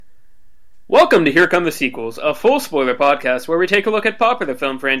Welcome to Here Come the Sequels, a full spoiler podcast where we take a look at popular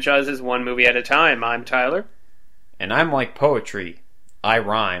film franchises one movie at a time. I'm Tyler. And I'm like poetry. I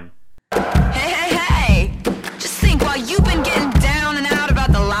rhyme. Hey! Just think, while you've been getting down and out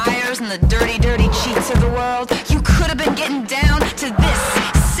about the liars and the dirty, dirty cheats of the world, you could have been getting down to this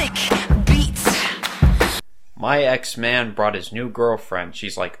sick beat. My ex-man brought his new girlfriend.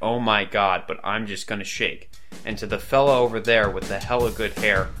 She's like, oh my god, but I'm just gonna shake. And to the fella over there with the hella good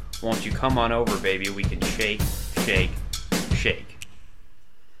hair, won't you come on over, baby? We can shake, shake, shake.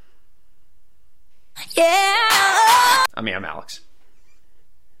 Yeah! I'm Alex.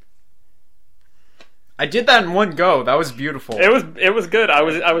 I did that in one go. That was beautiful. It was good. I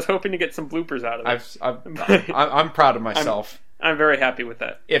was hoping to get some bloopers out of it. I'm proud of myself. I'm very happy with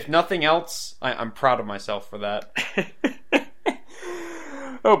that. If nothing else, I'm proud of myself for that.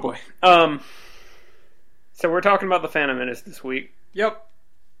 Oh boy. So we're talking about The Phantom Menace this week. Yep.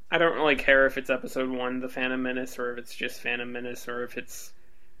 I don't really care if it's episode 1, The Phantom Menace, or if it's just Phantom Menace, or if it's...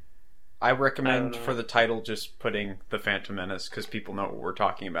 I recommend for the title just putting The Phantom Menace, because people know what we're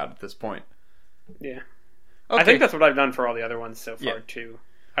talking about at this point. Yeah. Okay. I think that's what I've done for all the other ones so far, too.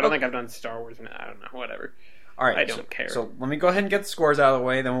 I don't think I've done Star Wars, I don't know, whatever. All right, I don't care. So let me go ahead and get the scores out of the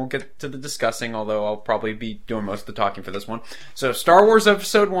way, then we'll get to the discussing, although I'll probably be doing most of the talking for this one. So Star Wars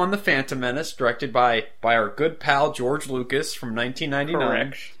Episode 1, The Phantom Menace, directed by our good pal George Lucas from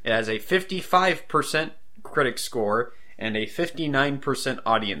 1999. Correct. It has a 55% critic score and a 59%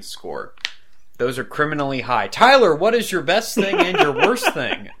 audience score. Those are criminally high. Tyler, what is your best thing and your worst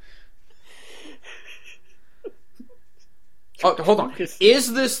thing? Oh, hold on.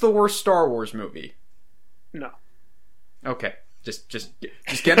 Is this the worst Star Wars movie? No. Okay, just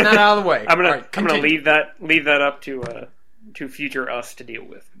getting that out of the way. I'm gonna leave that up to future us to deal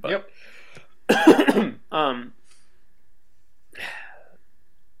with. But, yep.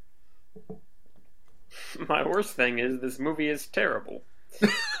 My worst thing is this movie is terrible.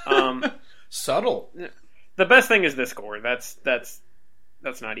 Subtle. The best thing is the score. That's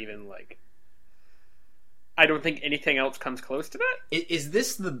not even like. I don't think anything else comes close to that. Is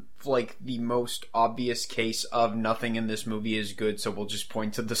this the most obvious case of nothing in this movie is good, so we'll just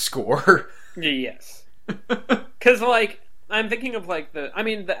point to the score? Yes. Because, I'm thinking of,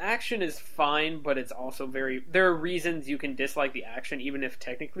 the action is fine, but it's also there are reasons you can dislike the action, even if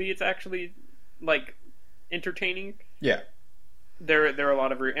technically it's actually, entertaining. Yeah. There are a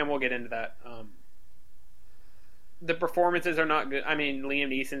lot of... and we'll get into that. The performances are not good. I mean, Liam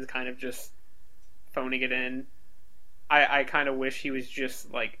Neeson's kind of just... phoning it in. I kind of wish he was just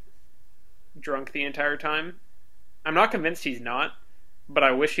drunk the entire time. I'm not convinced he's not, but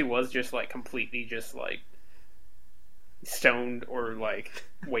I wish he was just completely just stoned or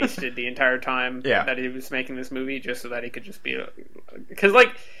wasted the entire time that he was making this movie, just so that he could just be because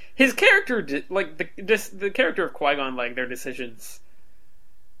his character the character of Qui-Gon, their decisions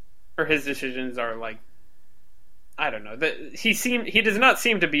or his decisions are I don't know. He does not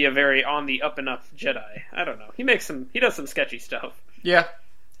seem to be a very on the up and up Jedi. I don't know. He does some sketchy stuff. Yeah.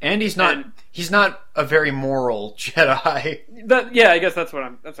 And he's not a very moral Jedi. I guess that's what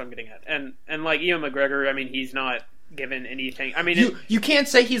I'm getting at. And Ewan McGregor, I mean, he's not given anything. I mean, you can't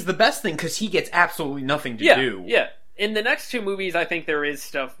say he's the best thing because he gets absolutely nothing to do. Yeah. In the next two movies, I think there is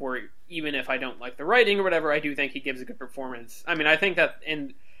stuff where even if I don't like the writing or whatever, I do think he gives a good performance. I mean, I think that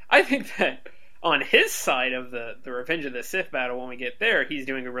on his side of the Revenge of the Sith battle, when we get there, he's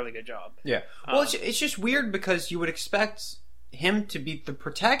doing a really good job. Yeah. Well, it's just weird because you would expect him to be the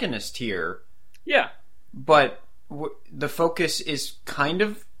protagonist here. Yeah. But the focus is kind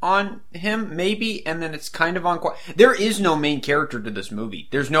of on him, maybe, and then it's kind of on... There is no main character to this movie.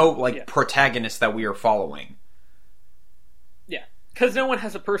 There's no, protagonist that we are following. Yeah. Because no one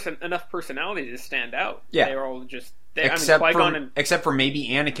has enough personality to stand out. Yeah. They're all just... Except for maybe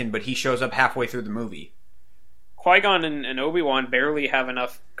Anakin, but he shows up halfway through the movie. Qui-Gon and Obi-Wan barely have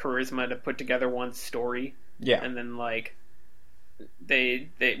enough charisma to put together one story. Yeah. And then,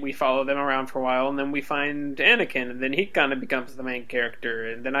 we follow them around for a while, and then we find Anakin, and then he kind of becomes the main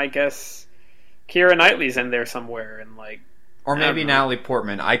character, and then I guess Keira Knightley's in there somewhere, and, Or maybe Natalie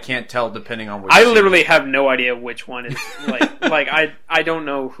Portman. I can't tell depending on which... I literally have no idea which one is, I don't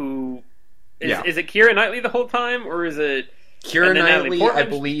know who... Is it Keira Knightley the whole time, or is it... Keira Knightley, I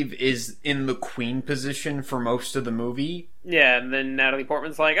believe, is in the queen position for most of the movie. Yeah, and then Natalie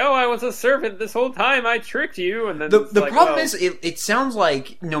Portman's like, oh, I was a servant this whole time, I tricked you, and then the problem is, it sounds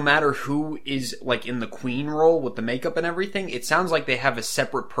like no matter who is, in the queen role with the makeup and everything, it sounds like they have a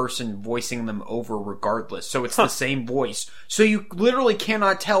separate person voicing them over regardless, so it's the same voice. So you literally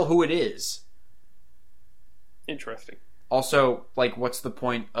cannot tell who it is. Interesting. Also, like, what's the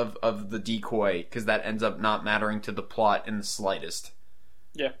point of the decoy? Because that ends up not mattering to the plot in the slightest.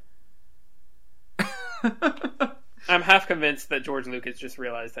 Yeah. I'm half convinced that George Lucas just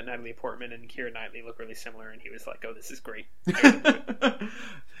realized that Natalie Portman and Keira Knightley look really similar, and he was like, "Oh, this is great."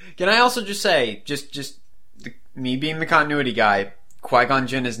 Can I also just say, me being the continuity guy, Qui-Gon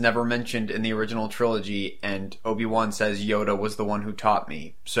Jinn is never mentioned in the original trilogy, and Obi-Wan says Yoda was the one who taught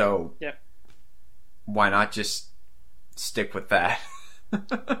me. So, yeah, why not just stick with that?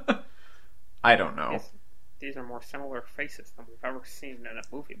 I don't know. These are more similar faces than we've ever seen in a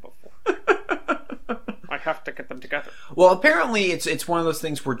movie before. I have to get them together. Well, apparently it's one of those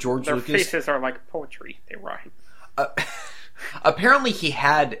things where George Lucas... Their faces are like poetry. They rhyme. Apparently he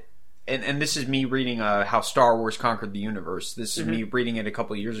had... And this is me reading How Star Wars Conquered the Universe. This is me reading it a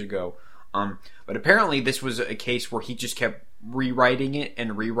couple of years ago. But apparently this was a case where he just kept rewriting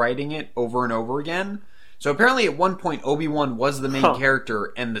it over and over again. So apparently at one point Obi-Wan was the main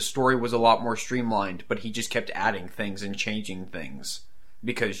character and the story was a lot more streamlined, but he just kept adding things and changing things.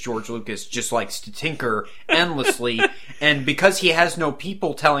 Because George Lucas just likes to tinker endlessly, and because he has no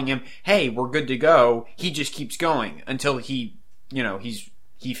people telling him, hey, we're good to go, he just keeps going until he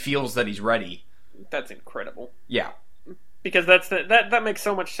feels that he's ready. That's incredible. Yeah. Because that makes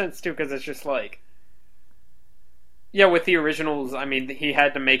so much sense, too, because it's just like... Yeah, with the originals, I mean, he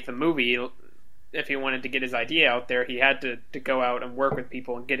had to make the movie. If he wanted to get his idea out there, he had to go out and work with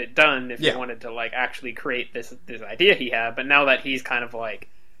people and get it done if he wanted to, like, actually create this idea he had. But now that he's kind of like...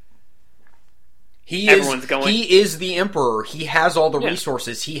 He is the emperor. He has all the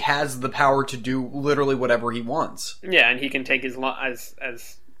resources. He has the power to do literally whatever he wants. Yeah, and he can take as long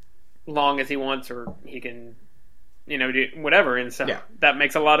as he wants, or he can, do whatever. And so that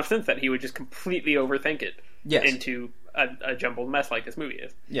makes a lot of sense that he would just completely overthink it into a jumbled mess like this movie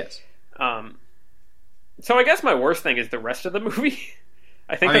is. Yes. So I guess my worst thing is the rest of the movie.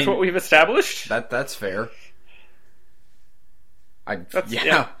 I think that's what we've established. That's fair.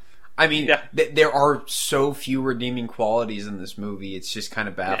 I mean, there are so few redeeming qualities in this movie. It's just kind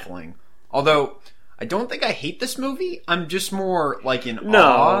of baffling. Yeah. Although, I don't think I hate this movie. I'm just more, like, in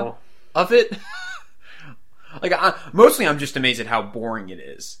awe of it. Like, mostly I'm just amazed at how boring it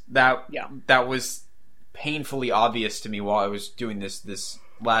is. That was painfully obvious to me while I was doing this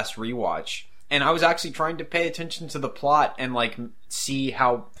last rewatch. And I was actually trying to pay attention to the plot and, like, see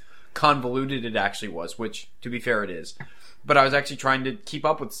how convoluted it actually was, which, to be fair, it is. But I was actually trying to keep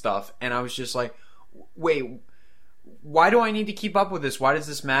up with stuff, and I was just like, wait, why do I need to keep up with this? Why does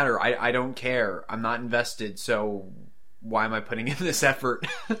this matter? I don't care. I'm not invested, so why am I putting in this effort?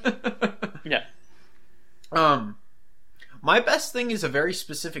 Yeah. My best thing is a very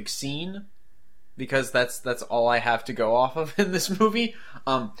specific scene, because that's all I have to go off of in this movie.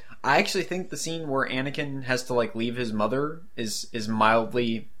 I actually think the scene where Anakin has to, like, leave his mother is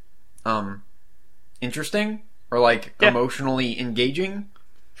mildly interesting. Or, like, emotionally engaging.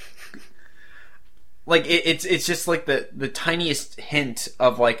 Like, it's just, like, the tiniest hint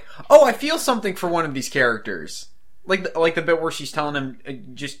of, like, oh, I feel something for one of these characters. Like the bit where she's telling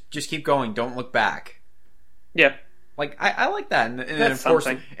him, just keep going, don't look back. Yeah. Like, I like that. And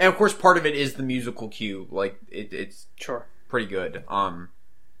of course, part of it is the musical cue. Like, it's pretty good.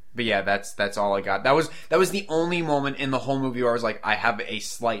 But yeah, that's all I got. That was the only moment in the whole movie where I was like, I have a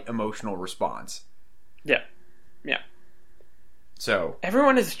slight emotional response. Yeah. Yeah. So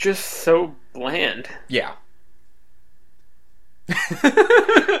everyone is just so bland. Yeah.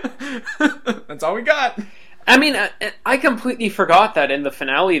 That's all we got. I mean, I completely forgot that in the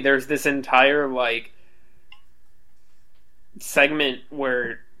finale there's this entire, like, segment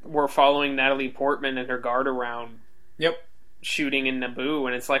where we're following Natalie Portman and her guard around. Yep. Shooting in Naboo,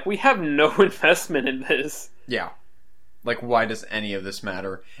 and it's like, we have no investment in this. Yeah. Like, why does any of this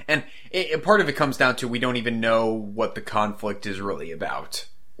matter? And part of it comes down to we don't even know what the conflict is really about.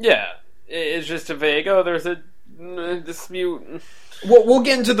 Yeah. It's just a vague, there's a dispute. Well, we'll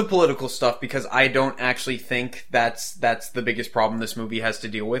get into the political stuff, because I don't actually think that's the biggest problem this movie has to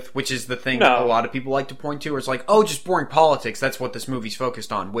deal with, which is the thing a lot of people like to point to, where it's like, oh, just boring politics, that's what this movie's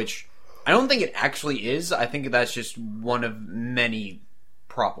focused on, which I don't think it actually is. I think that's just one of many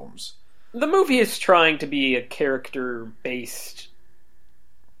problems. The movie is trying to be a character-based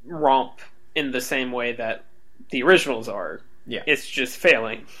romp in the same way that the originals are. Yeah. It's just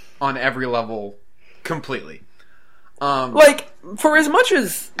failing. On every level, completely. Like, for as much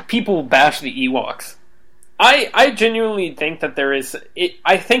as people bash the Ewoks, I genuinely think that there is...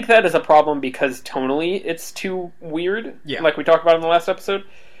 I think that is a problem because tonally it's too weird, like we talked about in the last episode.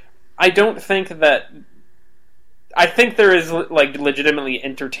 I don't think that... I think there is, like, legitimately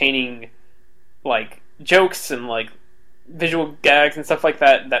entertaining, like, jokes and, like, visual gags and stuff like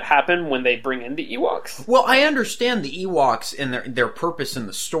that happen when they bring in the Ewoks. Well, I understand the Ewoks and their purpose in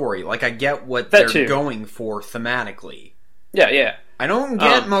the story. Like, I get what they're going for thematically. Yeah. I don't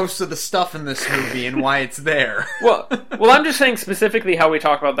get most of the stuff in this movie and why it's there. well, I'm just saying specifically how we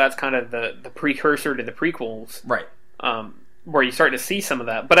talk about that's kind of the precursor to the prequels. Right. Where you start to see some of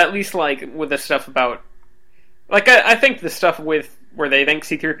that. But at least, like, with the stuff about... Like, I think the stuff with where they think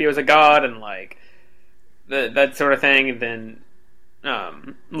C-3PO is a god and, like, that sort of thing, and then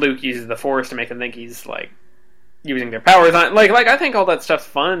Luke uses the Force to make them think he's, like, using their powers on... Like, I think all that stuff's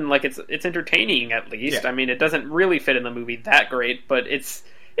fun. Like, it's entertaining, at least. Yeah. I mean, it doesn't really fit in the movie that great, but it's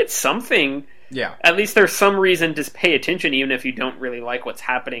something. Yeah. At least there's some reason to pay attention, even if you don't really like what's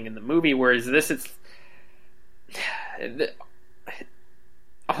happening in the movie, whereas this, it's...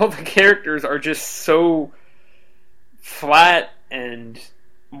 all the characters are just so flat and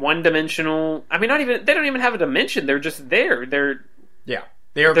one-dimensional. I mean, they don't even have a dimension. They're just there. They are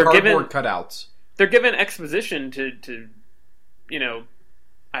cardboard cutouts. They're given exposition to you know,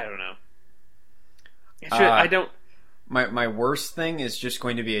 I don't know. I don't. My worst thing is just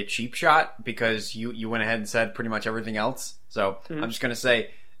going to be a cheap shot because you went ahead and said pretty much everything else. So I'm just going to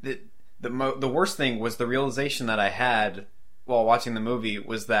say that the worst thing was the realization that I had while watching the movie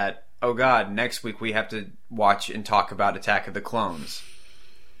was that, oh god, next week we have to watch and talk about Attack of the Clones.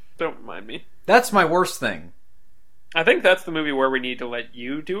 Don't remind me. That's my worst thing. I think that's the movie where we need to let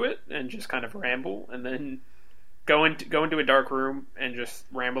you do it and just kind of ramble, and then go into a dark room and just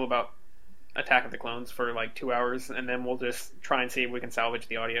ramble about Attack of the Clones for like 2 hours, and then we'll just try and see if we can salvage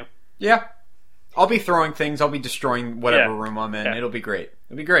the audio. Yeah. I'll be throwing things. I'll be destroying whatever room I'm in. Yeah. It'll be great.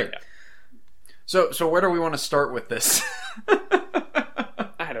 It'll be great. Yeah. So where do we want to start with this?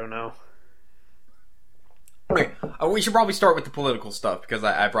 I don't know. Okay, we should probably start with the political stuff because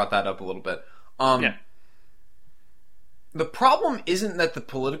I brought that up a little bit. Yeah. The problem isn't that the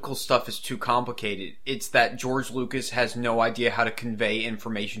political stuff is too complicated. It's that George Lucas has no idea how to convey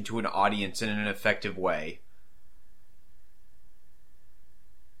information to an audience in an effective way.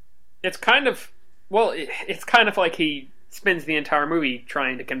 It's kind of like he spends the entire movie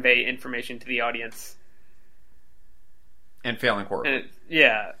trying to convey information to the audience. And failing horribly.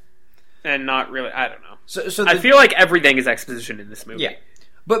 And not really, I don't know. So I feel like everything is exposition in this movie. Yeah.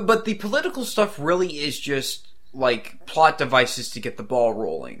 But the political stuff really is just like plot devices to get the ball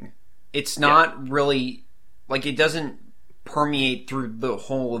rolling. It's not really like it doesn't permeate through the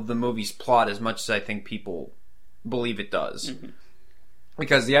whole of the movie's plot as much as I think people believe it does. Mm-hmm.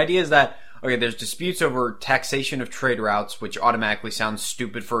 Because the idea is that there's disputes over taxation of trade routes, which automatically sounds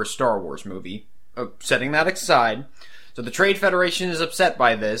stupid for a Star Wars movie. Setting that aside, so the Trade Federation is upset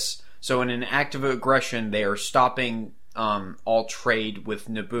by this. So in an act of aggression, they are stopping all trade with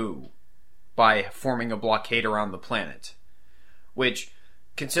Naboo by forming a blockade around the planet. Which,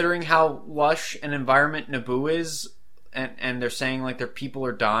 considering how lush an environment Naboo is, and they're saying like their people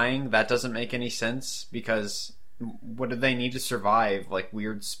are dying, that doesn't make any sense because what do they need to survive? Like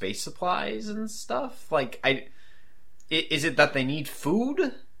weird space supplies and stuff? Like, is it that they need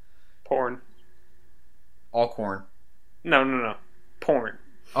food? Porn. All corn. No. Porn.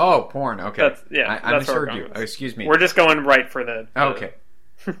 Oh, porn. Okay. I misheard you. Oh, excuse me. We're just going right for the okay.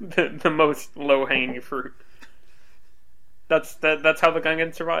 the most low hanging fruit. That's how the gun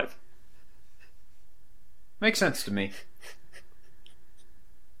can survive. Makes sense to me.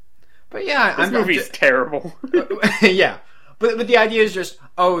 But yeah, this movie's terrible. Yeah, but the idea is just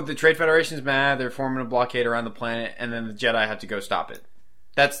the Trade Federation's mad. They're forming a blockade around the planet, and then the Jedi have to go stop it.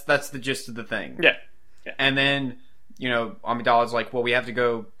 That's the gist of the thing. Yeah. And then Amidala's like, well, we have to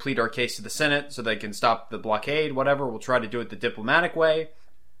go plead our case to the Senate so they can stop the blockade. Whatever, we'll try to do it the diplomatic way.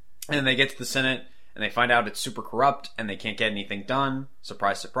 And then they get to the Senate and they find out it's super corrupt and they can't get anything done.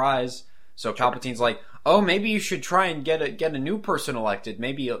 Surprise, surprise. So Palpatine's like, oh, maybe you should try and get a new person elected.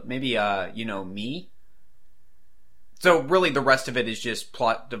 Maybe me. So really, the rest of it is just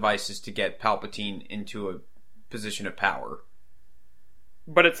plot devices to get Palpatine into a position of power.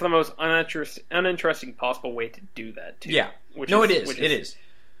 But it's the most uninteresting possible way to do that, too. Yeah. It is.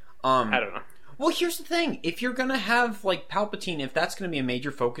 I don't know. Well, here's the thing. If you're going to have, like, Palpatine, if that's going to be a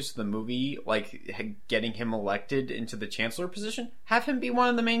major focus of the movie, like, getting him elected into the Chancellor position, have him be one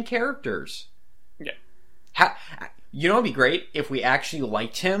of the main characters. Yeah. It'd be great if we actually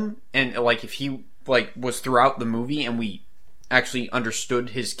liked him, and, like, if he, like, was throughout the movie and we actually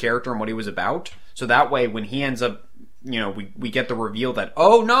understood his character and what he was about. So that way, when he ends up we get the reveal that,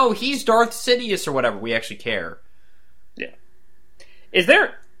 oh no, he's Darth Sidious or whatever. We actually care. Yeah.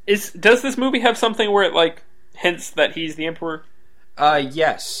 Does this movie have something where it, like, hints that he's the Emperor?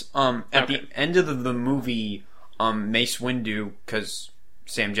 Yes. At the end of the movie, Mace Windu, because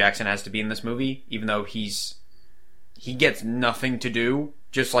Sam Jackson has to be in this movie, even though he gets nothing to do,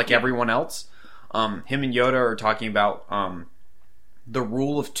 just like everyone else. Him and Yoda are talking about the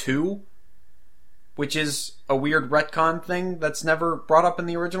rule of two, which is a weird retcon thing that's never brought up in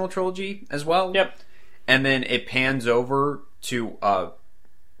the original trilogy as well. Yep. And then it pans over to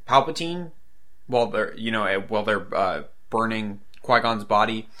Palpatine while they're burning Qui-Gon's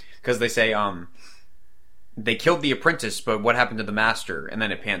body, because they say they killed the apprentice, but what happened to the master? And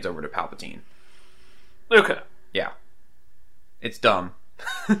then it pans over to Palpatine. Okay. Yeah. It's dumb.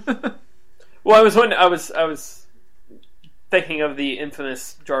 Well, I was thinking of the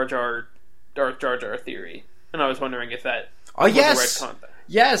infamous Darth Jar Jar theory, and I was wondering if that was yes, the right content.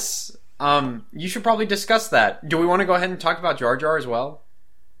 Yes. You should probably discuss that. Do we want to go ahead and talk about Jar Jar as well?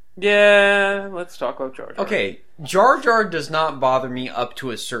 Yeah, let's talk about Jar Jar. Okay, Jar Jar does not bother me up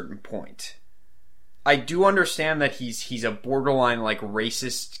to a certain point. I do understand that he's a borderline like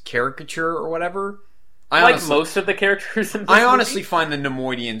racist caricature or whatever. Most of the characters in this movie? honestly find the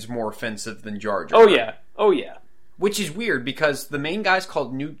Nemoidians more offensive than Jar Jar. Oh yeah. Which is weird because the main guy's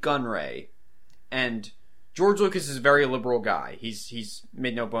called Newt Gunray, and George Lucas is a very liberal guy. He's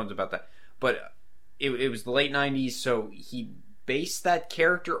made no bones about that. But it was the late 90s, so he based that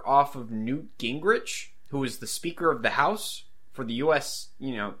character off of Newt Gingrich, who was the Speaker of the House for the U.S.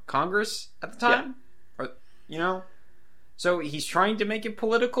 Congress at the time. Yeah. So he's trying to make it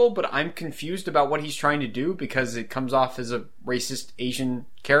political, but I'm confused about what he's trying to do because it comes off as a racist Asian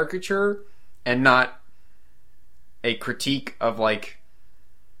caricature and not a critique of like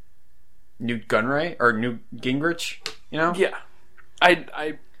Newt Gunray or Newt Gingrich. Yeah.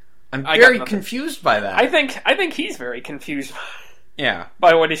 I'm very confused by that. I think he's very confused. Yeah.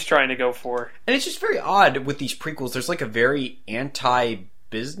 By what he's trying to go for. And it's just very odd with these prequels. There's like a very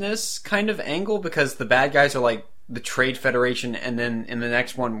anti-business kind of angle because the bad guys are like the Trade Federation, and then in the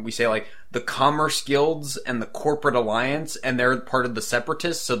next one we say like the Commerce Guilds and the Corporate Alliance, and they're part of the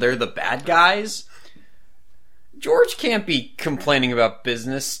Separatists, so they're the bad guys. George can't be complaining about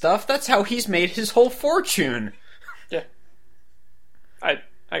business stuff. That's how he's made his whole fortune. Yeah. I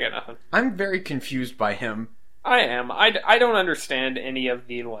got nothing. I'm very confused by him. I am. I don't understand any of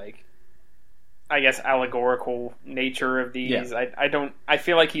the, like, I guess, allegorical nature of these. Yeah. I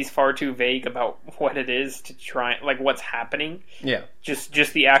feel like he's far too vague about what it is to try, like, what's happening. Yeah.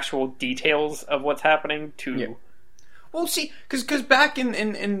 Just the actual details of what's happening to... Yeah. Well, see, because back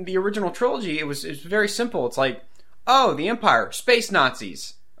in the original trilogy, it was very simple. It's like, oh, the Empire, space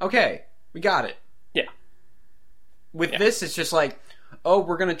Nazis. Okay, we got it. Yeah. With this, it's just like, oh,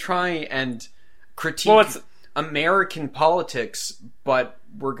 we're going to try and critique American politics, but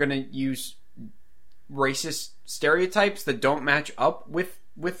we're going to use racist stereotypes that don't match up with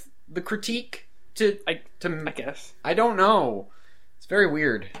the critique I guess. I don't know. It's very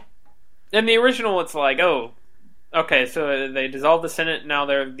weird. In the original, it's like, oh, okay, so they dissolved the Senate, now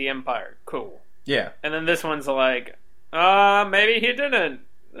they're the Empire. Cool. Yeah. And then this one's like, maybe he didn't.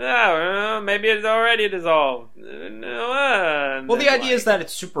 Maybe it's already dissolved. Well, the idea is that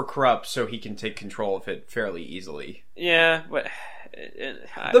it's super corrupt, so he can take control of it fairly easily. Yeah, but...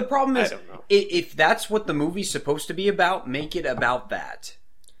 the problem is, if that's what the movie's supposed to be about, make it about that.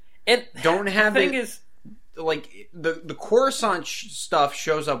 And don't have the thing is, like, the Coruscant stuff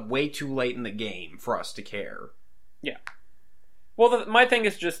shows up way too late in the game for us to care. Yeah. Well, my thing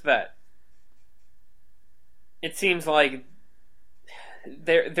is just that it seems like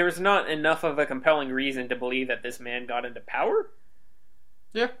there's not enough of a compelling reason to believe that this man got into power.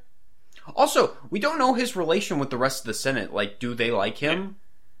 Yeah. Also, we don't know his relation with the rest of the Senate. Like, do they like him?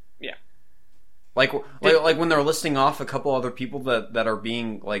 Yeah. Like when they're listing off a couple other people that are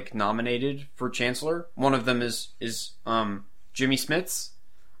being like nominated for Chancellor. One of them is Jimmy Smits,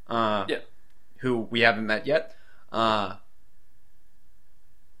 who we haven't met yet.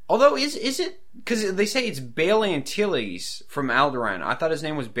 Although is it because they say it's Bail Antilles from Alderaan? I thought his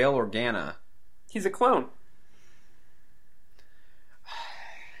name was Bail Organa. He's a clone.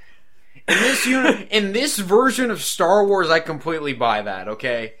 In this version of Star Wars, I completely buy that.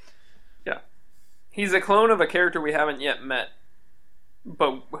 Okay. Yeah, he's a clone of a character we haven't yet met,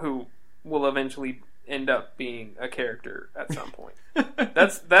 but who will eventually end up being a character at some point.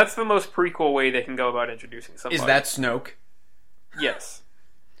 That's the most prequel way they can go about introducing somebody. Is that Snoke? Yes.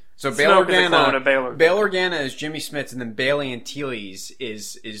 So Bail Organa is Jimmy Smits, and then Bail Antilles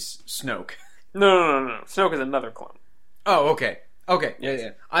is Snoke. No. Snoke is another clone. Oh, okay. Okay,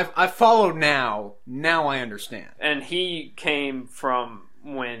 yeah. I follow now. Now I understand. And he came from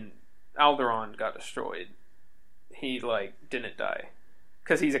when Alderaan got destroyed. He, didn't die.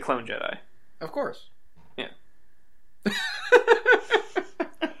 Because he's a clone Jedi. Of course. Yeah.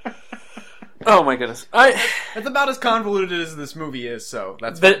 Oh my goodness! It's about as convoluted as this movie is, so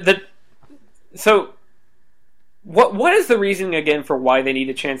that's so. What is the reasoning again for why they need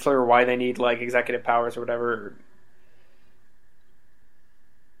a chancellor or why they need like executive powers or whatever?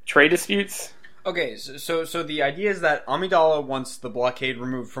 Trade disputes? Okay, so the idea is that Amidala wants the blockade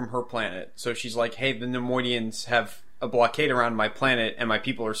removed from her planet. So she's like, hey, the Neimoidians have a blockade around my planet and my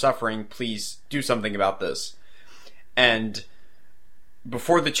people are suffering. Please do something about this. And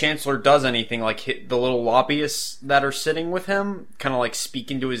before the Chancellor does anything, like the little lobbyists that are sitting with him kind of like speak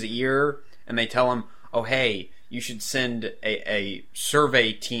into his ear and they tell him, oh, hey, you should send a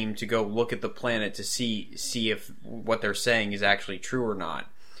survey team to go look at the planet to see if what they're saying is actually true or not.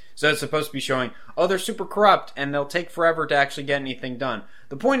 So it's supposed to be showing, oh, they're super corrupt, and they'll take forever to actually get anything done.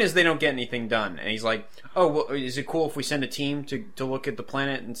 The point is they don't get anything done. And he's like, oh, well, is it cool if we send a team to look at the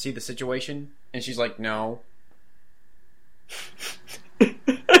planet and see the situation? And she's like, no.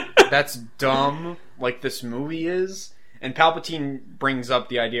 That's dumb, like this movie is. And Palpatine brings up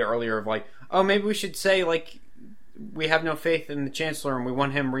the idea earlier of like, oh, maybe we should say, like, we have no faith in the Chancellor and we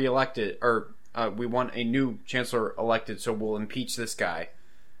want him re-elected, or we want a new Chancellor elected, so we'll impeach this guy.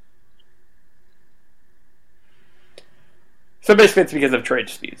 So basically it's because of trade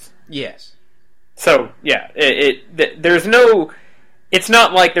disputes. Yes. So, yeah, there's no... It's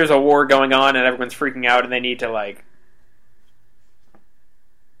not like there's a war going on and everyone's freaking out and they need to, like...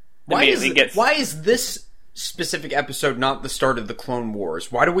 Why is this specific episode not the start of the Clone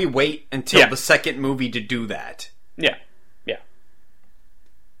Wars? Why do we wait until the second movie to do that? Yeah.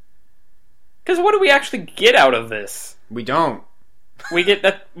 Because what do we actually get out of this? We don't. We get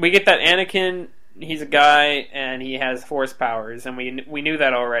that Anakin... He's a guy, and he has Force powers, and we knew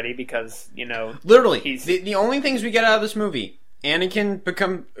that already because, you know... Literally, the only things we get out of this movie, Anakin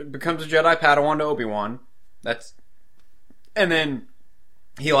becomes a Jedi Padawan to Obi-Wan. And then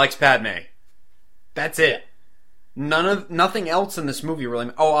he likes Padme. That's it. Nothing else in this movie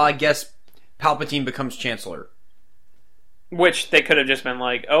really... Oh, I guess Palpatine becomes Chancellor. Which they could have just been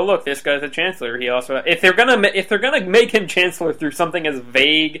like, oh, look, this guy's a Chancellor. He also... If they're gonna make him Chancellor through something as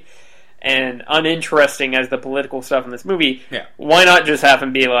vague... and uninteresting as the political stuff in this movie, why not just have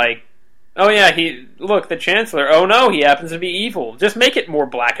him be like, oh yeah, the Chancellor, oh no, he happens to be evil. Just make it more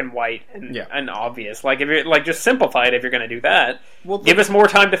black and white and obvious. Like, if you're just simplify it if you're going to do that. Well, give us more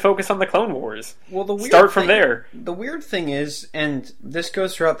time to focus on the Clone Wars. Well, start from there. The weird thing is, and this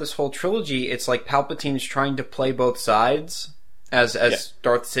goes throughout this whole trilogy, it's like Palpatine's trying to play both sides. As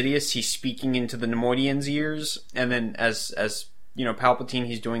Darth Sidious, he's speaking into the Neimoidians' ears, and then as you know, Palpatine,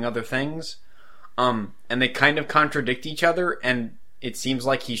 he's doing other things. And they kind of contradict each other, and it seems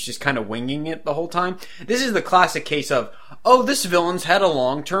like he's just kind of winging it the whole time. This is the classic case of, oh, this villain's had a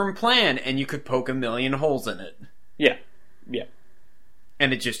long-term plan, and you could poke a million holes in it. Yeah.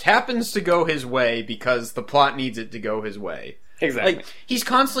 And it just happens to go his way because the plot needs it to go his way. Exactly. Like, he's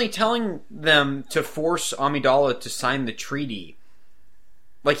constantly telling them to force Amidala to sign the treaty.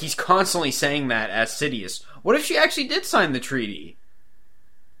 Like, he's constantly saying that as Sidious. What if she actually did sign the treaty?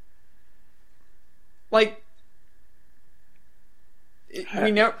 Like,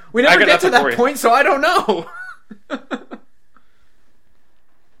 we never get to that point, so I don't know.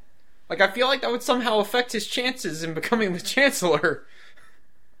 Like, I feel like that would somehow affect his chances in becoming the Chancellor.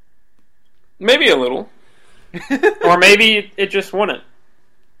 Maybe a little. Or maybe it just wouldn't.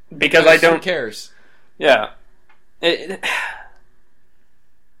 Because I don't... Who cares? Yeah.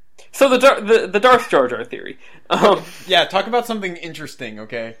 So the Darth Jar Jar theory. Yeah, talk about something interesting,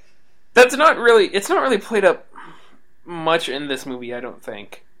 okay? It's not really played up much in this movie, I don't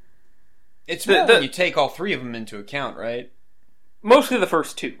think. It's more when you take all three of them into account, right? Mostly the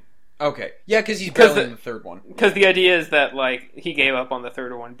first two. Okay. Yeah, because he's barely in the third one. Because the idea is that, like, he gave up on the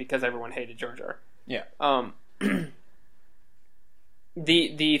third one because everyone hated Jar Jar. Yeah.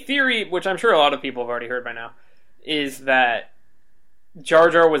 The theory, which I'm sure a lot of people have already heard by now, is that Jar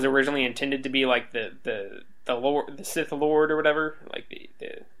Jar was originally intended to be like the Lord, the Sith Lord or whatever, like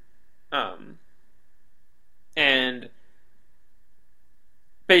and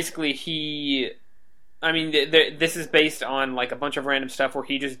basically this is based on like a bunch of random stuff where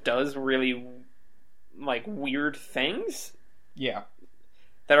he just does really like weird things. Yeah.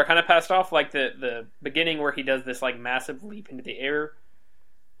 That are kind of passed off, like the beginning where he does this like massive leap into the air.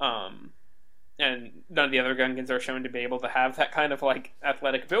 And none of the other Gungans are shown to be able to have that kind of, like,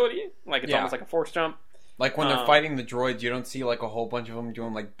 athletic ability. Like, it's almost like a force jump. Like, when they're fighting the droids, you don't see, like, a whole bunch of them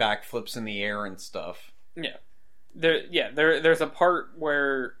doing, like, backflips in the air and stuff. Yeah. There's a part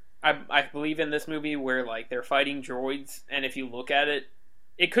where, I believe in this movie, where, like, they're fighting droids, and if you look at it,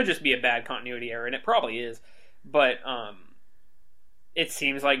 it could just be a bad continuity error, and it probably is. But it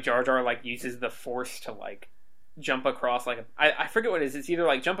seems like Jar Jar like uses the Force to like jump across like I forget what it is. It's either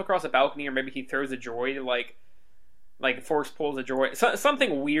like jump across a balcony or maybe he throws a droid like Force pulls a droid.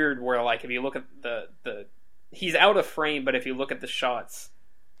 Something weird where like if you look at the he's out of frame, but if you look at the shots,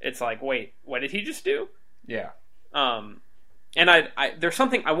 it's like wait, what did he just do? Yeah. And I there's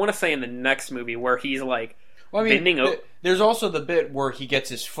something I want to say in the next movie where he's like bending over. There's also the bit where he gets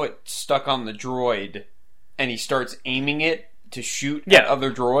his foot stuck on the droid and he starts aiming it to shoot at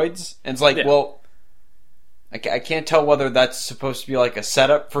other droids. And it's like, well, I can't tell whether that's supposed to be like a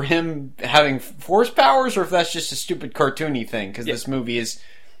setup for him having Force powers or if that's just a stupid cartoony thing. Because this movie is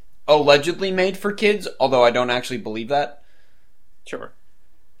allegedly made for kids, although I don't actually believe that. Sure.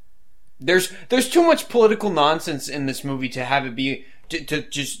 There's too much political nonsense in this movie to have it be to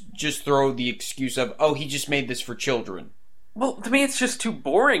just throw the excuse of he just made this for children. Well, to me, it's just too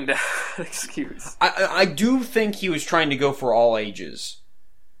boring to have an excuse. I do think he was trying to go for all ages.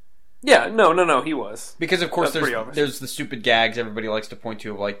 Yeah, no, he was. Because, of course, there's the stupid gags everybody likes to point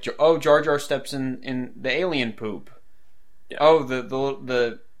to of like, Jar Jar steps in the alien poop. Yeah. Oh,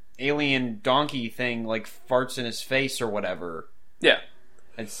 the alien donkey thing, like, farts in his face or whatever. Yeah.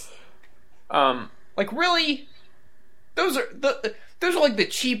 It's... like, really? Those are like the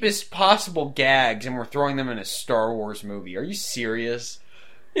cheapest possible gags, and we're throwing them in a Star Wars movie. Are you serious?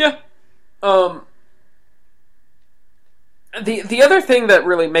 Yeah. The other thing that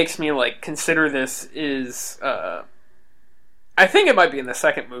really makes me like consider this is I think it might be in the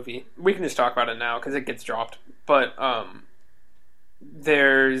second movie. We can just talk about it now because it gets dropped. But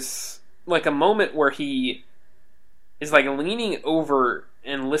there's like a moment where he is like leaning over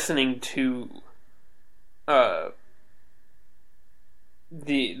and listening to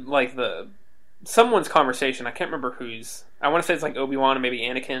someone's conversation. I can't remember whose. I want to say it's like Obi-Wan and maybe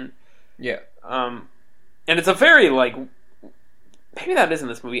Anakin. Yeah. And it's a very like maybe that is in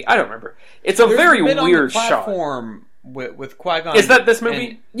this movie. I don't remember. It's a very weird on the platform shot with Qui-Gon. Is that this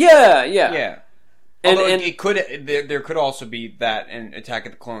movie? Yeah. Although it could there could also be that in Attack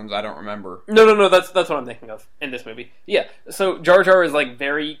of the Clones. I don't remember. No. That's what I'm thinking of in this movie. Yeah. So Jar Jar is like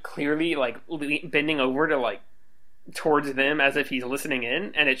very clearly like bending over to like towards them as if he's listening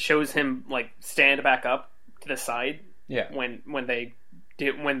in, and it shows him like stand back up to the side. Yeah. When they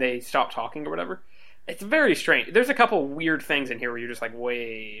stop talking or whatever. It's very strange. There's a couple weird things in here where you're just like,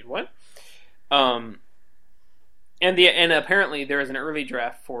 wait, what? And apparently there is an early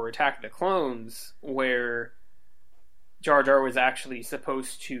draft for Attack of the Clones where Jar Jar was actually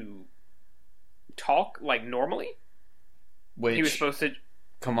supposed to talk like normally. Which he was supposed to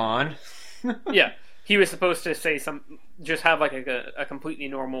come on. Yeah. He was supposed to say just have like a completely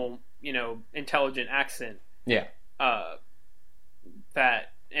normal, intelligent accent. Yeah.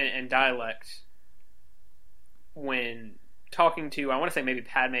 That and dialect when talking to, I want to say maybe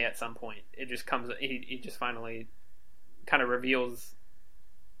Padme at some point. It just comes, he just finally kind of reveals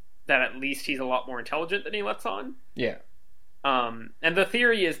that at least he's a lot more intelligent than he lets on. Yeah. And the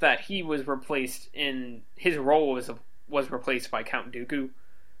theory is that he was replaced his role was replaced by Count Dooku,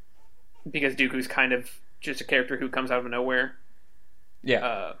 because Dooku's kind of just a character who comes out of nowhere.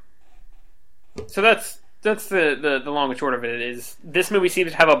 Yeah. So that's the long and short of it. Is this movie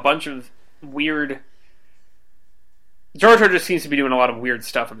seems to have a bunch of weird. Jar Jar just seems to be doing a lot of weird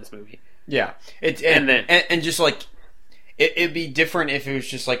stuff in this movie. Yeah, and just like it'd be different if it was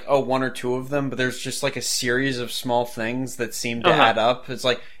just like one or two of them, but there's just like a series of small things that seem to add up. It's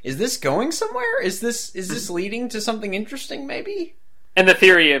like, is this going somewhere? Is this leading to something interesting? Maybe. And the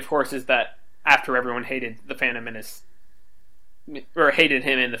theory, of course, is that after everyone hated the Phantom Menace, or hated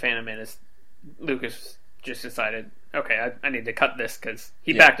him in the Phantom Menace, Lucas just decided, okay, I need to cut this, because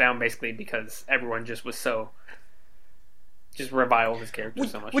he backed down basically because everyone just was just reviled his character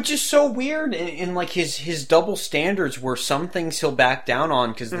so much. Which is so weird in like his double standards, where some things he'll back down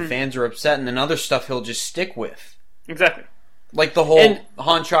on because the fans are upset, and then other stuff he'll just stick with. Exactly. Like the whole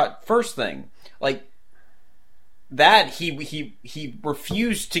Han shot first thing. Like, that he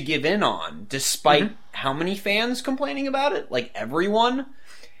refused to give in on, despite how many fans complaining about it? Like, everyone?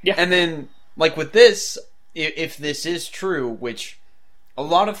 Yeah. And then, like with this, if this is true, which a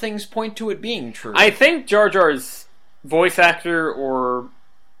lot of things point to it being true. I think Jar Jar's voice actor or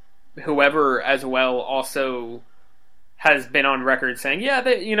whoever as well also has been on record saying,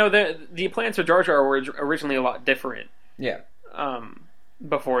 the plans for Jar Jar were originally a lot different. Yeah.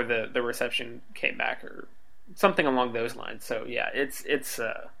 Before the reception came back or something along those lines. So yeah, it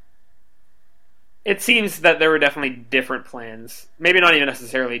seems that there were definitely different plans. Maybe not even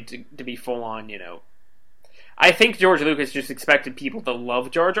necessarily to be full on, I think George Lucas just expected people to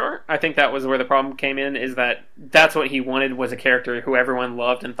love Jar Jar. I think that was where the problem came in, is that that's what he wanted, was a character who everyone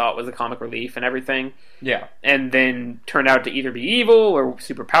loved and thought was a comic relief and everything. Yeah. And then turned out to either be evil or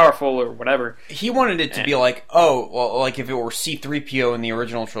super powerful or whatever. He wanted it to be like, oh, well, like if it were C-3PO in the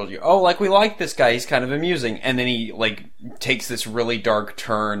original trilogy. Oh, like, we like this guy, he's kind of amusing. And then he, like, takes this really dark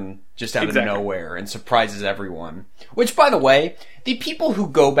turn just out of nowhere and surprises everyone. Which, by the way, the people who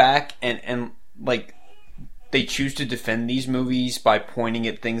go back and like... they choose to defend these movies by pointing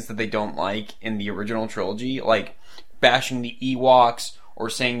at things that they don't like in the original trilogy, like bashing the Ewoks or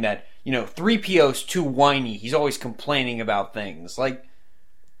saying that, 3PO's too whiny, he's always complaining about things. Like,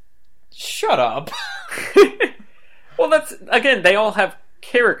 shut up. Well, that's, again, they all have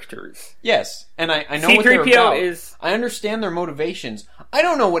characters. Yes, and I know what they're about. I understand their motivations. I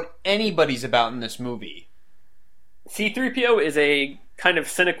don't know what anybody's about in this movie. C-3PO is a kind of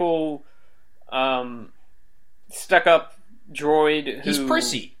cynical... stuck-up droid. He's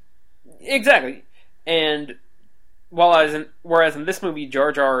prissy. Exactly. And whereas in this movie,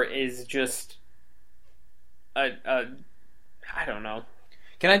 Jar Jar is just I don't know.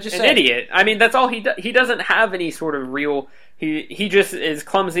 Can I just say... an idiot. I mean, that's all he does. He doesn't have any sort of real... He just is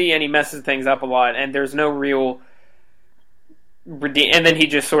clumsy and he messes things up a lot, and there's no real... And then he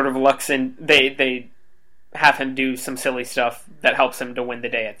just sort of lucks in... They have him do some silly stuff that helps him to win the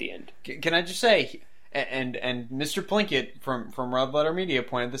day at the end. Can I just say... And Mr. Plinkett from Red Letter Media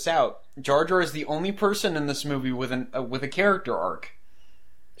pointed this out. Jar Jar is the only person in this movie with a character arc.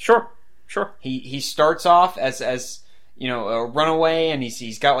 Sure. He starts off as a runaway, and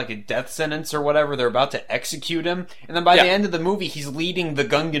he's got like a death sentence or whatever. They're about to execute him, and then by the end of the movie, he's leading the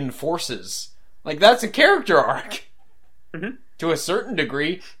Gungan forces. Like, that's a character arc. Mm-hmm. To a certain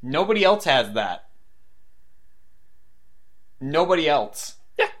degree, nobody else has that. Nobody else.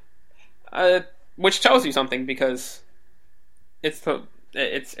 Yeah. Which tells you something, because it's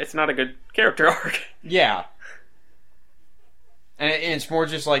not a good character arc. Yeah. And it's more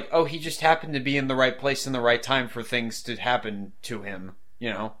just like, oh, he just happened to be in the right place in the right time for things to happen to him,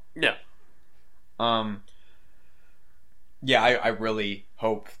 Yeah. Yeah, I really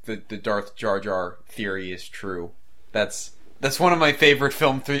hope that the Darth Jar Jar theory is true. That's one of my favorite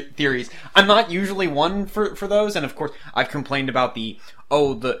film theories. I'm not usually one for those, and of course, I've complained about the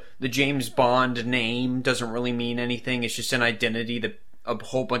James Bond name doesn't really mean anything. It's just an identity that a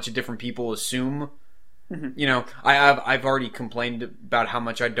whole bunch of different people assume. Mm-hmm. I've already complained about how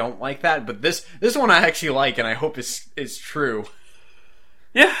much I don't like that, but this one I actually like, and I hope is true.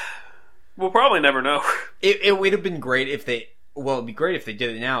 Yeah, we'll probably never know. It would have been great if they... Well, it'd be great if they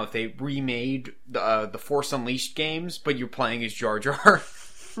did it now, if they remade the Force Unleashed games, but you're playing as Jar Jar.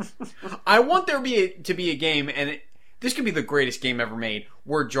 I want there to be a game, and this could be the greatest game ever made,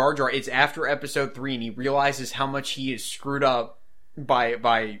 where Jar Jar, it's after Episode 3, and he realizes how much he is screwed up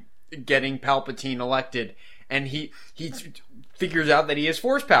by getting Palpatine elected, and he figures out that he has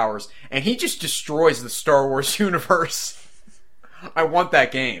Force powers, and he just destroys the Star Wars universe. I want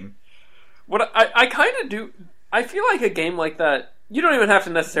that game. What I kind of do... I feel like a game like that, you don't even have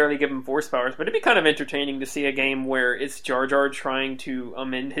to necessarily give him Force powers, but it'd be kind of entertaining to see a game where it's Jar Jar trying to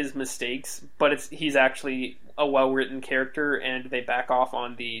amend his mistakes, but he's actually a well-written character, and they back off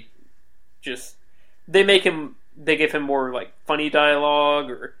on they give him more, like, funny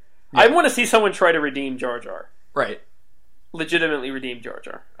dialogue, or... Yeah. I want to see someone try to redeem Jar Jar. Right. Legitimately redeem Jar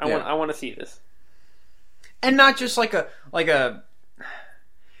Jar. I want to see this. And not just like a...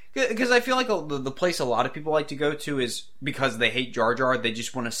 Because I feel like the place a lot of people like to go to is because they hate Jar Jar, they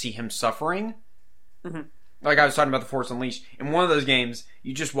just want to see him suffering. Mm-hmm. Like I was talking about the Force Unleashed. In one of those games,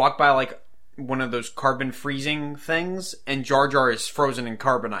 you just walk by like one of those carbon freezing things, and Jar Jar is frozen in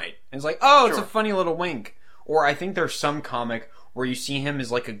carbonite. And it's like, oh, it's a funny little wink. Or I think there's some comic where you see him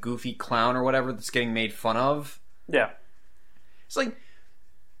as like a goofy clown or whatever that's getting made fun of. Yeah. It's like...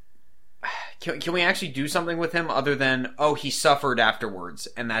 Can we actually do something with him other than, oh, he suffered afterwards,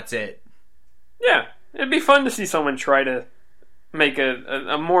 and that's it? Yeah, it'd be fun to see someone try to make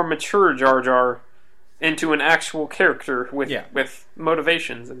a more mature Jar Jar into an actual character with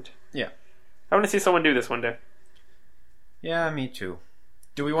motivations. And yeah. I want to see someone do this one day. Yeah, me too.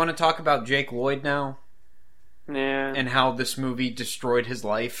 Do we want to talk about Jake Lloyd now? Yeah. And how this movie destroyed his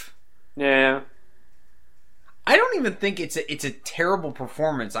life? Yeah. I don't even think it's a terrible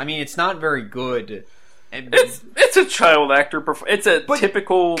performance. I mean, it's not very good. It's a child actor. It's a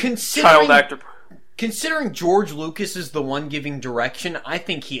typical child actor. Considering George Lucas is the one giving direction, I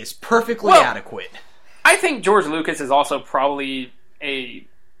think he is perfectly adequate. I think George Lucas is also probably a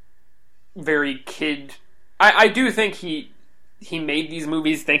very kid... I do think he he made these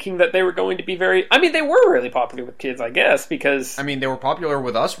movies thinking that they were going to be very... I mean, they were really popular with kids, I guess, because... I mean, they were popular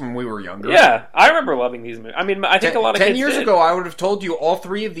with us when we were younger. Yeah, I remember loving these movies. I mean, I think a lot of kids 10 years did. ago, I would have told you all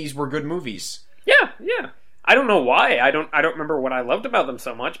 3 of these were good movies. Yeah. I don't know why. I don't remember what I loved about them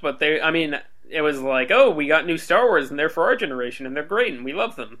so much, but they... I mean, it was like, oh, we got new Star Wars, and they're for our generation, and they're great, and we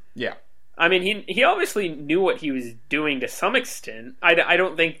love them. Yeah. I mean, he obviously knew what he was doing to some extent. I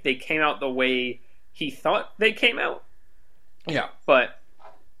don't think they came out the way he thought they came out. Yeah. But...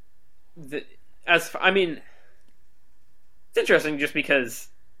 it's interesting just because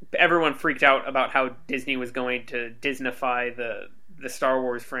everyone freaked out about how Disney was going to Disneyfy the Star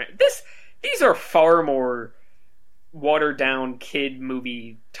Wars franchise. These are far more watered down kid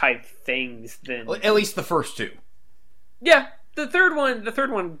movie type things than at least the first 2. Yeah, the third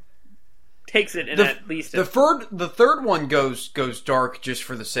one takes it in at least the third one goes dark just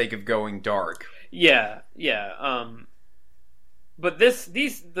for the sake of going dark. Yeah. But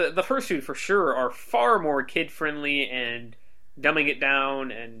the first 2 for sure are far more kid friendly and dumbing it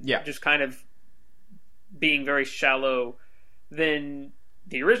down and just kind of being very shallow than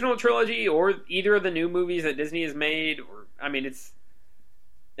the original trilogy or either of the new movies that Disney has made. Or I mean, it's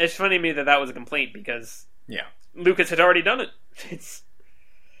funny to me that was a complaint because Lucas had already done it.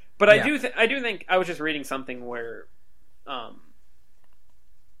 I do think I was just reading something where, I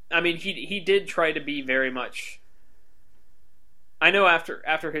mean, he did try to be very much. I know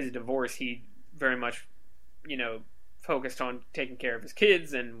after his divorce, he very much, focused on taking care of his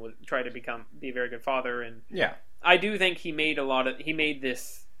kids and would try to be a very good father. And I do think he made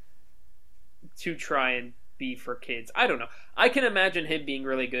this to try and be for kids. I don't know. I can imagine him being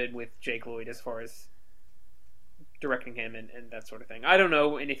really good with Jake Lloyd as far as directing him and that sort of thing. I don't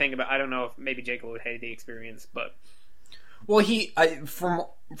know anything about. I don't know if maybe Jake Lloyd hated the experience, but. Well,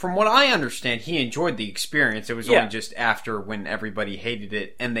 from what I understand, he enjoyed the experience. It was only just after when everybody hated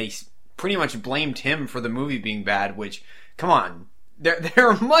it, and they pretty much blamed him for the movie being bad, which, come on, there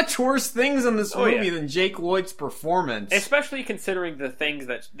are much worse things in this movie than Jake Lloyd's performance. Especially considering the things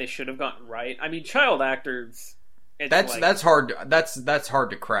that they should have gotten right. I mean, child actors... That's hard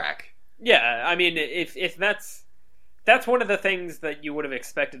to crack. Yeah, I mean, if that's one of the things that you would have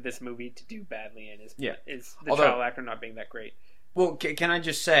expected this movie to do badly in is the child actor not being that great. Well, can I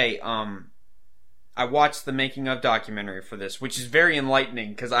just say, I watched the making of documentary for this, which is very enlightening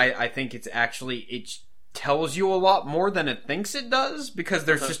because I think it tells you a lot more than it thinks it does because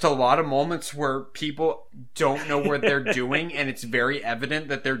there's just a lot of moments where people don't know what they're doing and it's very evident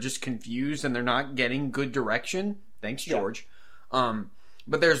that they're just confused and they're not getting good direction. Thanks, George.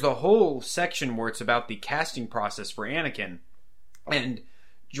 But there's the whole section where it's about the casting process for Anakin. And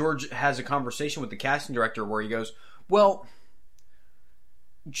George has a conversation with the casting director where he goes, well,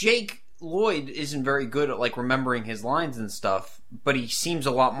 Jake Lloyd isn't very good at remembering his lines and stuff, but he seems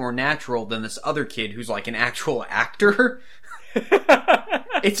a lot more natural than this other kid who's an actual actor.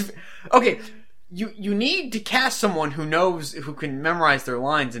 It's okay. You need to cast someone who can memorize their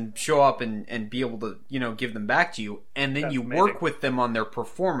lines and show up and be able to, give them back to you. And then you work with them on their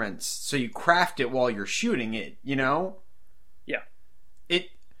performance. So you craft it while you're shooting it, Yeah.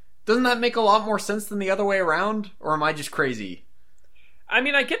 Doesn't that make a lot more sense than the other way around? Or am I just crazy? I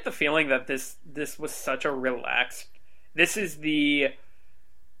mean, I get the feeling that this was such a relaxed... This is the,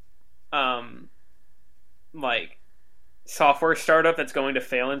 software startup that's going to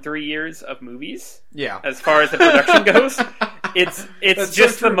fail in 3 years of movies. Yeah. As far as the production goes, it's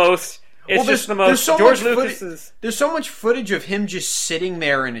just the most. It's just the most. George Lucas's. There's so much footage of him just sitting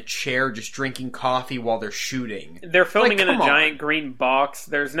there in a chair, just drinking coffee while they're shooting. They're filming in a giant green box.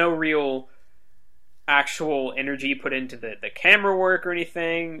 There's no real actual energy put into the camera work or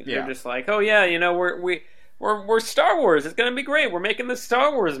anything. Yeah. They're just like, oh yeah, we're Star Wars. It's gonna be great. We're making the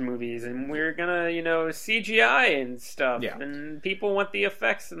Star Wars movies, and we're gonna, CGI and stuff. Yeah. And people want the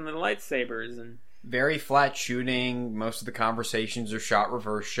effects and the lightsabers and very flat shooting. Most of the conversations are shot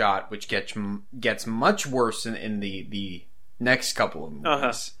reverse shot, which gets much worse in the next couple of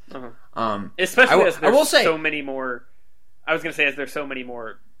movies. Especially as there's so many more. I was gonna say as there's so many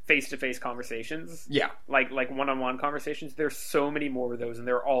more face-to-face conversations. Yeah. Like one-on-one conversations. There's so many more of those, and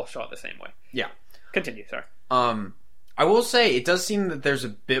they're all shot the same way. Yeah. Continue, sorry. I will say, it does seem that there's a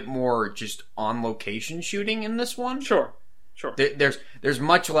bit more just on-location shooting in this one. Sure. There's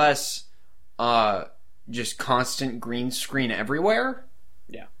much less just constant green screen everywhere.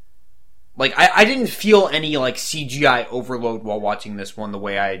 Yeah. I didn't feel any, CGI overload while watching this one the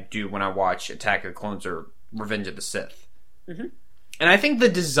way I do when I watch Attack of the Clones or Revenge of the Sith. Mm-hmm. And I think the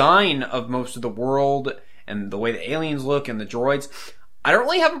design of most of the world and the way the aliens look and the droids, I don't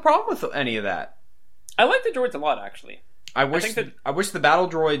really have a problem with any of that. I like the droids a lot, actually. I wish the battle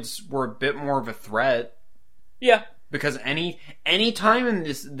droids were a bit more of a threat. Yeah. Because any time in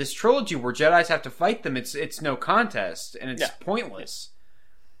this trilogy where Jedis have to fight them, it's no contest and it's pointless.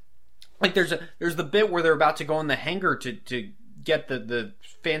 Like there's the bit where they're about to go in the hangar to get the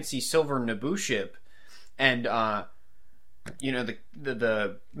fancy silver Naboo ship, and the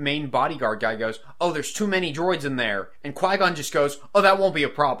main bodyguard guy goes, "Oh, there's too many droids in there," and Qui-Gon just goes, "Oh, that won't be a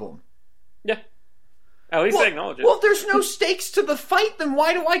problem." Yeah. At least they acknowledge it. Well, if there's no stakes to the fight, then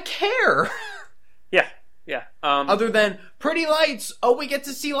why do I care? Yeah. Yeah. Other than pretty lights. Oh, we get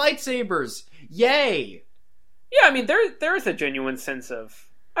to see lightsabers. Yay. Yeah, I mean, there is a genuine sense of...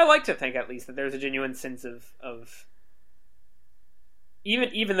 I like to think, at least, that there's a genuine sense of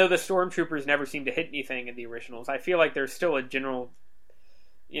even though the stormtroopers never seem to hit anything in the originals, I feel like there's still a general,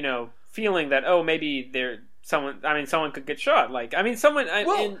 feeling that, oh, maybe someone could get shot. Like, I mean,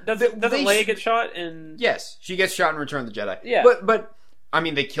 doesn't Leia get shot in... Yes, she gets shot in Return of the Jedi. Yeah. But I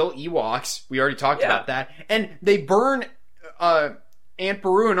mean, they kill Ewoks. We already talked about that. And they burn Aunt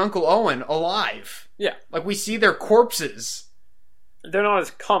Beru and Uncle Owen alive. Yeah. Like, we see their corpses. They're not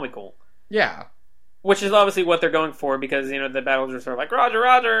as comical. Yeah. Which is obviously what they're going for, because, the battles are sort of like, Roger,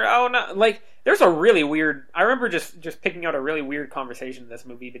 Roger, oh no. Like, there's a really weird... I remember just picking out a really weird conversation in this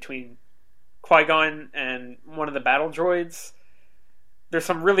movie between Qui-Gon and one of the battle droids. There's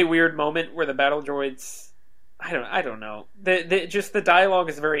some really weird moment where the battle droids... I don't know. The dialogue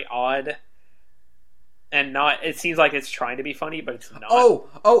is very odd, and not. It seems like it's trying to be funny, but it's not.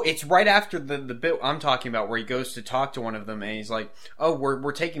 Oh! It's right after the bit I'm talking about, where he goes to talk to one of them, and he's like, "Oh,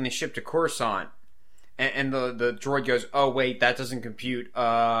 we're taking the ship to Coruscant," and the droid goes, "Oh, wait, that doesn't compute.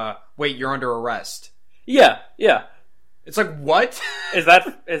 Wait, you're under arrest." Yeah. It's like, what? Is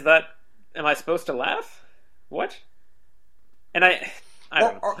that? Am I supposed to laugh? What? And I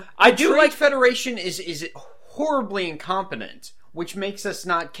don't know. I do like Federation is horribly incompetent, which makes us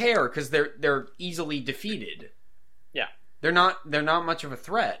not care because they're easily defeated. Yeah, they're not much of a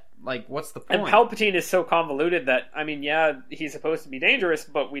threat. Like, what's the point? And Palpatine is so convoluted that, I mean, yeah, he's supposed to be dangerous,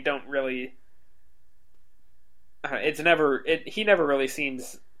 but we don't really. He never really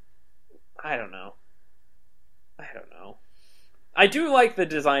seems. I don't know. I do like the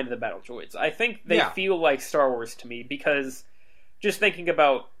design of the battle droids. I think they feel like Star Wars to me, because just thinking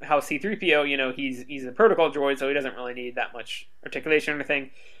about how C-3PO, he's a protocol droid, so he doesn't really need that much articulation or anything.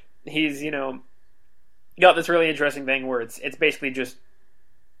 He's, got this really interesting thing where it's basically just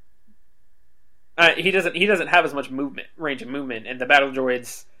he doesn't have as much range of movement, and the battle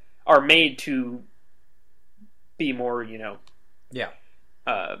droids are made to be more,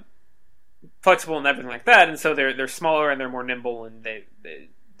 flexible and everything like that, and so they're smaller and they're more nimble, and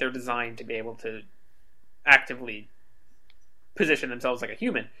they're designed to be able to actively position themselves like a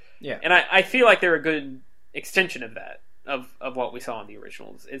human. Yeah. And I feel like they're a good extension of that, of what we saw in the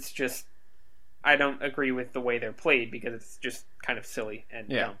originals. It's just, I don't agree with the way they're played, because it's just kind of silly and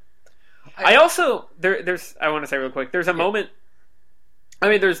dumb. I also, I want to say real quick, there's a moment, I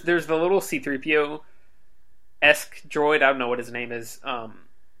mean, there's the little C-3PO-esque droid, I don't know what his name is,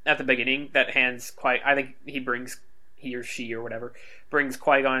 at the beginning, that hands I think he or she or whatever, brings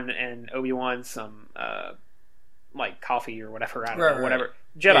Qui-Gon and Obi-Wan some, like coffee or whatever, I don't know, whatever,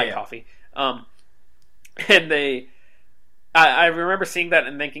 Jedi coffee. And I remember seeing that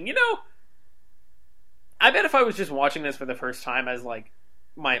and thinking, I bet if I was just watching this for the first time as like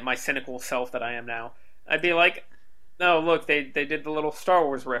my cynical self that I am now, I'd be like, oh, look, they did the little Star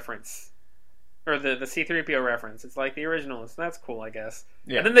Wars reference, or the C-3PO reference. It's like the originals. That's cool, I guess.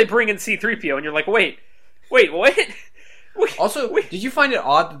 Yeah. And then they bring in C-3PO, and you're like, wait, what? Also, did you find it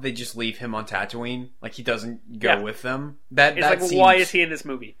odd that they just leave him on Tatooine? Like, he doesn't go with them? Why is he in this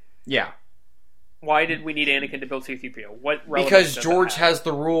movie? Yeah. Why did we need Anakin to build C-3PO? What relevance Because does George that have? has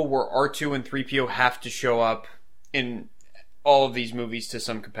the rule where R2 and 3PO have to show up in all of these movies to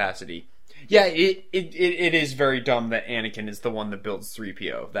some capacity. Yeah, it is very dumb that Anakin is the one that builds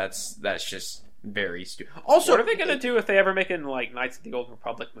 3PO. That's just very stupid. Also, what are they going to do if they ever make it like Knights of the Old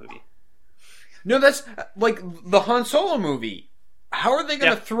Republic movie? No, that's like the Han Solo movie. How are they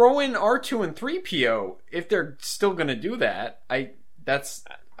going to throw in R2 and 3PO if they're still going to do that?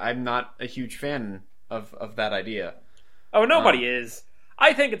 I'm not a huge fan of that idea. Oh, nobody is.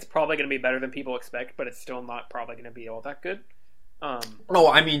 I think it's probably going to be better than people expect, but it's still not probably going to be all that good.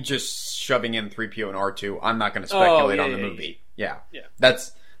 I mean, just shoving in 3PO and R2. I'm not going to speculate on the movie. Yeah.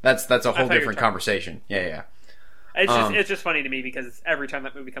 That's a whole different conversation. Yeah. It's just funny to me because every time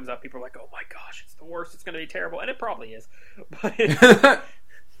that movie comes up, people are like, "Oh my gosh, it's the worst. It's going to be terrible," and it probably is. But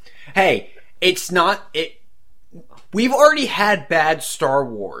hey, it's not. We've already had bad Star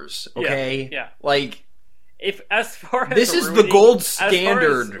Wars. Okay. Yeah. Like, if as far as this is the gold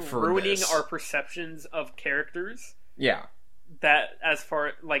standard for ruining this. our perceptions of characters. Yeah. That as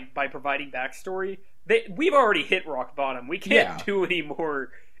far like by providing backstory, we've already hit rock bottom. We can't do any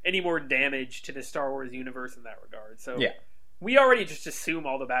more damage to the Star Wars universe in that regard. So we already just assume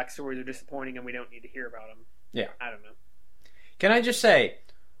all the backstories are disappointing and we don't need to hear about them. Yeah. I don't know. Can I just say,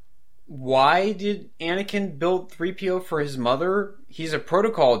 why did Anakin build 3PO for his mother? He's a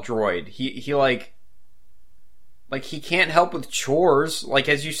protocol droid. He like he can't help with chores. Like,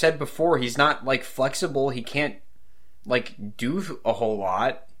 as you said before, he's not, like, flexible. He can't, like, do a whole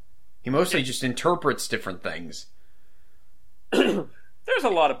lot. He mostly just interprets different things. There's a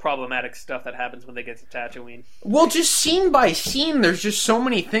lot of problematic stuff that happens when they get to Tatooine. Well, just scene by scene, there's just so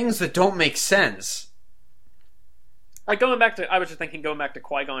many things that don't make sense. Like, I was just thinking going back to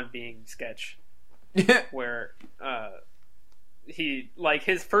Qui-Gon being Sketch. Where,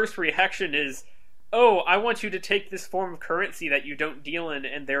 his first reaction is, oh, I want you to take this form of currency that you don't deal in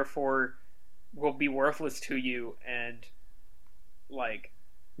and therefore will be worthless to you, and, like...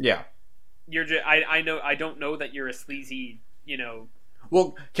 Yeah. You're just, I don't know that you're a sleazy,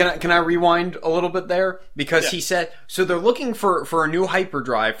 Well, can I rewind a little bit there? Because he said, so they're looking for a new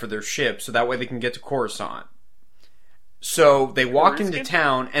hyperdrive for their ship, so that way they can get to Coruscant. So they walk into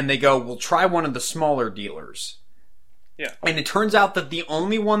town, and they go, we'll try one of the smaller dealers. Yeah. And it turns out that the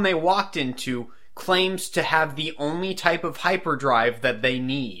only one they walked into claims to have the only type of hyperdrive that they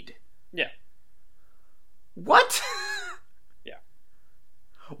need. Yeah. What? Yeah.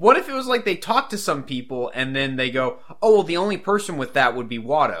 What if it was like they talk to some people and then they go, oh, well, the only person with that would be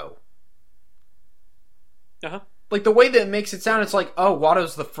Watto. Uh-huh. Like, the way that it makes it sound, it's like, oh,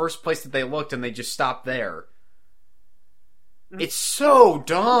 Watto's the first place that they looked and they just stopped there. Mm-hmm. It's so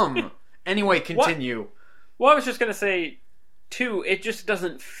dumb. Anyway, continue. Well, I was just going to say, too, it just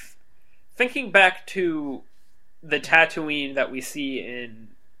doesn't... Thinking back to the Tatooine that we see in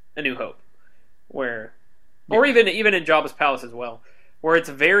A New Hope, where... Or even in Jabba's palace as well, where it's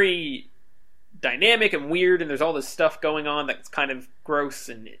very dynamic and weird, and there's all this stuff going on that's kind of gross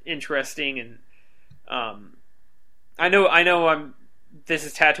and interesting, and I know this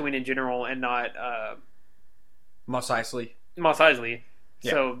is Tatooine in general and not Mos Eisley. Mos Eisley.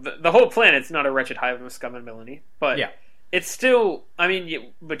 Yeah. So the whole planet's not a wretched hive of scum and villainy, but it's still, I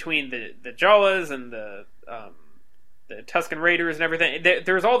mean, between the Jawas and the Tusken Raiders and everything,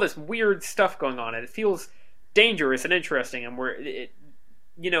 there's all this weird stuff going on, and it feels dangerous and interesting, and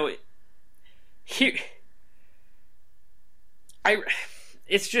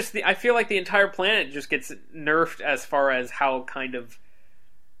it's just I feel like the entire planet just gets nerfed as far as how kind of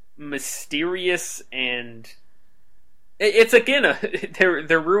mysterious, and it's again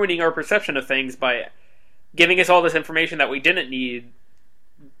they're ruining our perception of things by giving us all this information that we didn't need,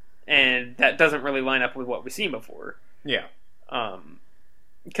 and that doesn't really line up with what we've seen before. Yeah.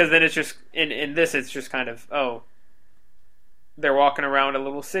 Because then it's just in this, it's just kind of, oh, they're walking around a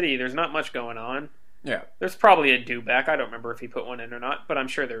little city. There's not much going on. Yeah. There's probably a dewback. I don't remember if he put one in or not, but I'm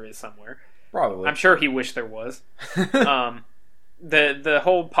sure there is somewhere. Probably. I'm sure he wished there was. The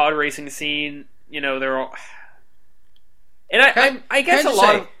whole pod racing scene, they're all... And I guess a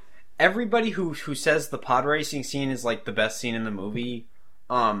lot of... Everybody who says the pod racing scene is like the best scene in the movie...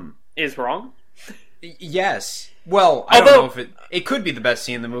 is wrong? Yes. Well, I don't know if it could be the best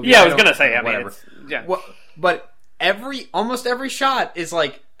scene in the movie. Yeah, I was gonna say, whatever. Yeah. Well, but almost every shot is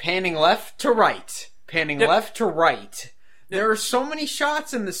like panning left to right, panning left to right. There are so many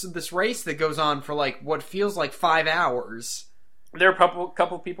shots in this race that goes on for like what feels like 5 hours. There are a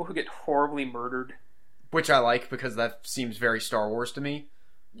couple of people who get horribly murdered, which I like because that seems very Star Wars to me.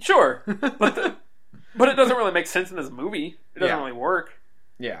 Sure, but it doesn't really make sense in this movie. It doesn't really work.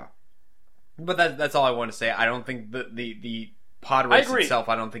 Yeah. But that's all I want to say. I don't think the pod race itself,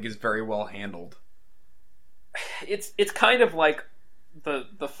 I don't think, is very well handled. It's kind of like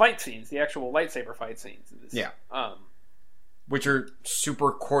the fight scenes, the actual lightsaber fight scenes. Which are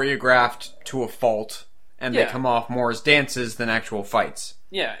super choreographed to a fault, and they come off more as dances than actual fights.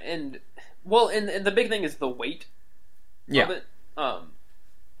 Yeah, and the big thing is the weight of it.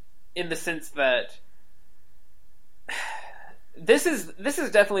 In the sense that This is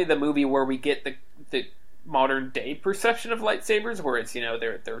definitely the movie where we get the modern day perception of lightsabers, where it's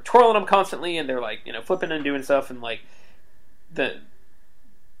they're twirling them constantly and they're like flipping and doing stuff, and like the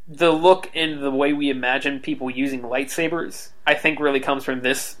look and the way we imagine people using lightsabers, I think, really comes from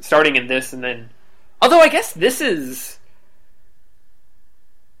this, starting in this, and then although I guess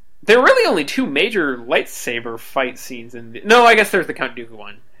there are really only 2 major lightsaber fight scenes no, I guess there's the Count Dooku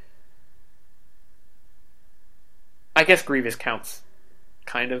one. I guess Grievous counts,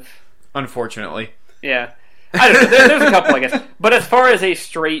 kind of. Unfortunately. Yeah. I don't know. There's a couple, I guess. But as far as a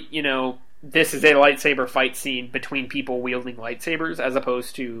straight, this is a lightsaber fight scene between people wielding lightsabers, as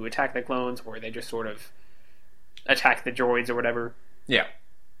opposed to Attack the Clones, where they just sort of attack the droids or whatever. Yeah.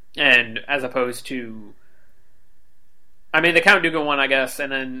 And as opposed to, the Count Dooku one, I guess,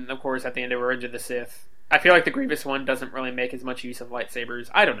 and then, of course, at the end of Revenge of the Sith. I feel like the Grievous one doesn't really make as much use of lightsabers.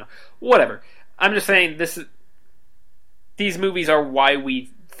 I don't know. Whatever. I'm just saying, these movies are why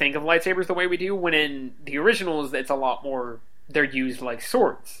we think of lightsabers the way we do, when in the originals, it's a lot more, they're used like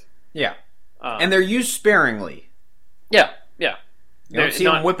swords. Yeah. And they're used sparingly. Yeah. You don't see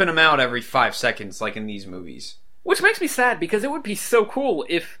them whipping them out every 5 seconds like in these movies. Which makes me sad, because it would be so cool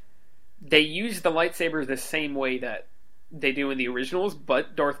if they used the lightsabers the same way that they do in the originals,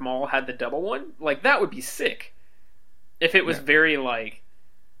 but Darth Maul had the double one. Like, that would be sick. If it was very, if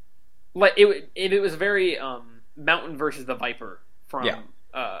it was very, Mountain versus the Viper from,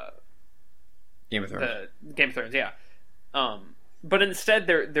 Game of Thrones. Game of Thrones, yeah. But instead,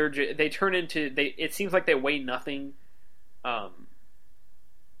 they turn into, it seems like they weigh nothing.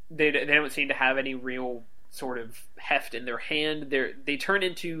 They don't seem to have any real sort of heft in their hand. They turn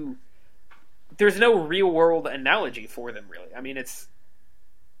into, there's no real world analogy for them, really.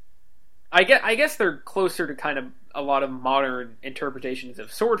 I guess they're closer to kind of a lot of modern interpretations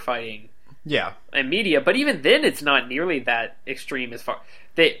of sword fighting. Yeah. And media, but even then, it's not nearly that extreme as far.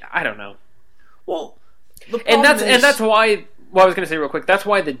 I don't know. Well, and that's why. Well, I was going to say real quick. That's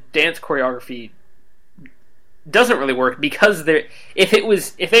why the dance choreography doesn't really work, because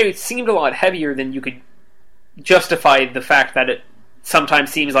if they seemed a lot heavier, then you could justify the fact that it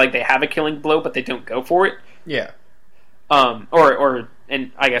sometimes seems like they have a killing blow, but they don't go for it. Yeah. And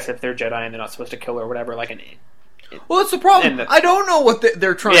I guess if they're Jedi and they're not supposed to kill or whatever, well, that's the problem. I don't know what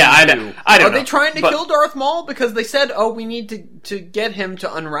they're trying to do. I don't know. Are they trying to kill Darth Maul? Because they said, we need to get him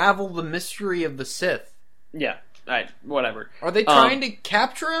to unravel the mystery of the Sith. Yeah. Whatever. Are they trying to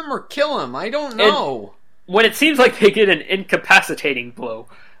capture him or kill him? I don't know. When it seems like they get an incapacitating blow,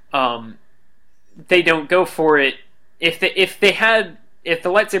 they don't go for it. If the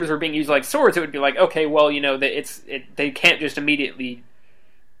lightsabers were being used like swords, it would be like, okay, well, they can't just immediately.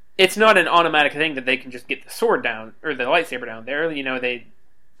 It's not an automatic thing that they can just get the sword down or the lightsaber down there.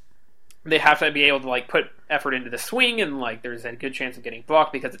 They have to be able to put effort into the swing, and there's a good chance of getting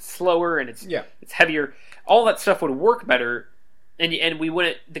blocked because it's slower and it's heavier. All that stuff would work better, and the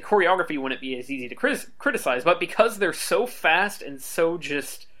choreography wouldn't be as easy to criticize. But because they're so fast and so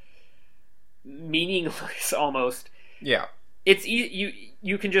just meaningless, almost, it's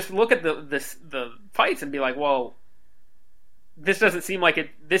you can just look at the fights and be like, well, this doesn't seem like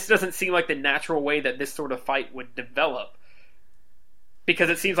the natural way that this sort of fight would develop.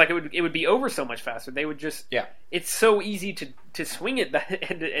 Because it seems like it would be over so much faster. They would just... Yeah. It's so easy to swing it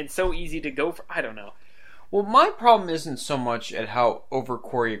and so easy to go for... I don't know. Well, my problem isn't so much at how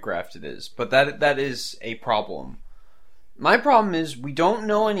over-choreographed it is, but that is a problem. My problem is we don't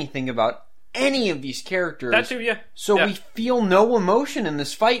know anything about any of these characters. That too, yeah. So we feel no emotion in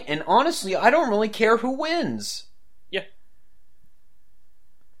this fight, and honestly, I don't really care who wins. Yeah.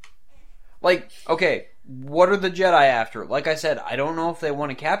 Okay... What are the Jedi after? Like I said, I don't know if they want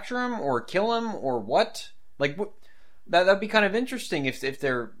to capture him or kill him or what. That'd be kind of interesting if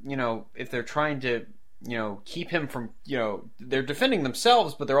they're if they're trying to keep him from they're defending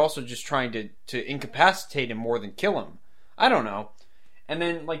themselves, but they're also just trying to incapacitate him more than kill him. I don't know. And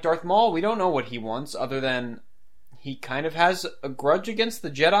then Darth Maul, we don't know what he wants other than he kind of has a grudge against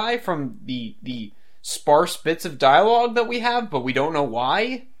the Jedi from the sparse bits of dialogue that we have, but we don't know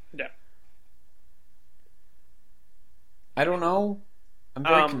why. Yeah. I don't know. I'm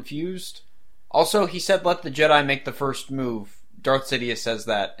very confused. Also, he said, let the Jedi make the first move. Darth Sidious says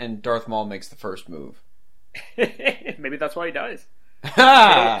that, and Darth Maul makes the first move. Maybe that's why he dies.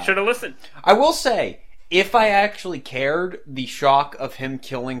 Should have listened. I will say, if I actually cared, the shock of him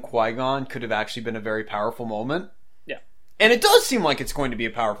killing Qui-Gon could have actually been a very powerful moment. Yeah. And it does seem like it's going to be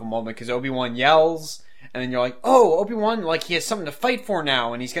a powerful moment, because Obi-Wan yells, and then you're like, oh, Obi-Wan, he has something to fight for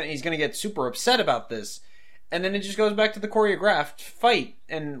now, and he's gonna get super upset about this. And then it just goes back to the choreographed fight,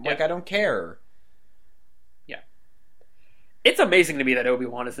 and I don't care. Yeah, it's amazing to me that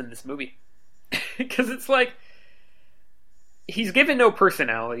Obi-Wan is in this movie, because it's he's given no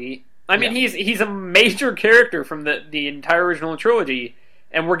personality. He's a major character from the entire original trilogy,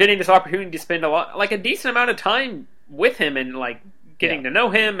 and we're getting this opportunity to spend a decent amount of time with him and getting to know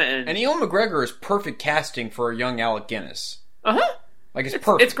him. And Ewan McGregor is perfect casting for a young Alec Guinness. Uh-huh. It's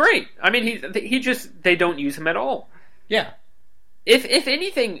perfect. It's great. They don't use him at all. Yeah. If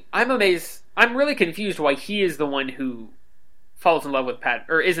anything, I'm amazed. I'm really confused why he is the one who falls in love with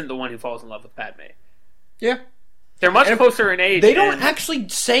or isn't the one who falls in love with Padme. Yeah. They're much closer in age. They don't actually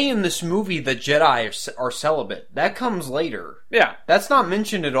say in this movie that Jedi are celibate. That comes later. Yeah. That's not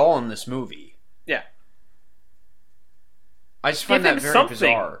mentioned at all in this movie. Yeah. I just find that very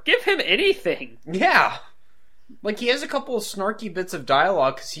bizarre. Give him anything. Yeah. Like, he has a couple of snarky bits of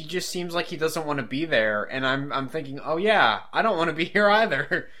dialogue because he just seems like he doesn't want to be there. And I'm thinking, oh yeah, I don't want to be here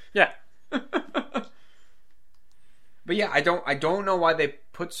either. Yeah. But yeah, I don't know why they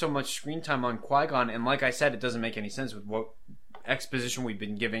put so much screen time on Qui-Gon, and like I said, it doesn't make any sense with what exposition we've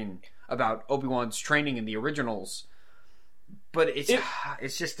been giving about Obi-Wan's training in the originals. But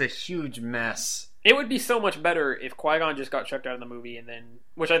it's just a huge mess. It would be so much better if Qui-Gon just got chucked out of the movie, and then,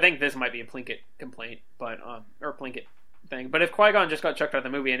 which I think this might be a Plinkett complaint, but or Plinkett thing. But if Qui-Gon just got chucked out of the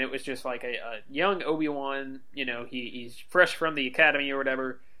movie, and it was just like a young Obi-Wan, he's fresh from the academy or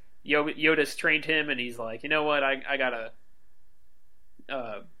whatever. Yoda's trained him, and he's like, you know what, I gotta,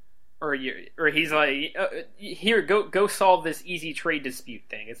 or he's like, here, go solve this easy trade dispute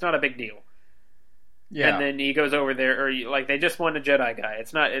thing. It's not a big deal. Yeah. And then he goes over there, or like they just want a Jedi guy.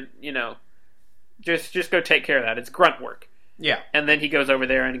 It's not, just go take care of that. It's grunt work. Yeah. And then he goes over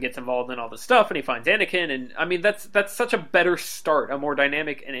there and gets involved in all this stuff, and he finds Anakin, and I mean that's such a better start, a more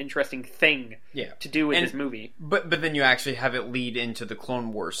dynamic and interesting thing to do with this movie. But then you actually have it lead into the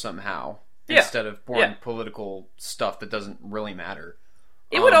Clone Wars somehow, instead of boring political stuff that doesn't really matter.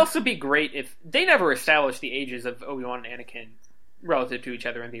 It would also be great if they never established the ages of Obi-Wan and Anakin relative to each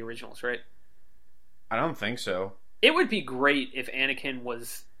other in the originals, right? I don't think so. It would be great if Anakin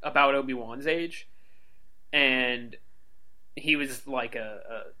was about Obi-Wan's age, and he was like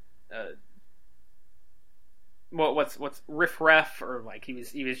what's riff-raff, or like he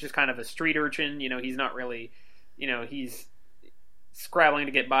was just kind of a street urchin. He's not really, he's scrabbling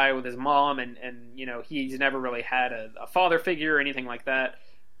to get by with his mom, and he's never really had a father figure or anything like that.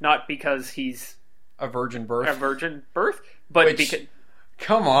 Not because he's a virgin birth, but because,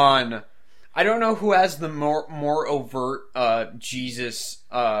 come on, I don't know who has the more overt Jesus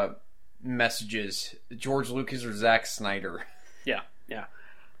messages, George Lucas or Zack Snyder. Yeah.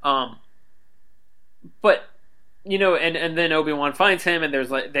 But and then Obi-Wan finds him, and there's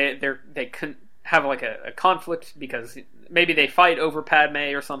like they couldn't have like a conflict because maybe they fight over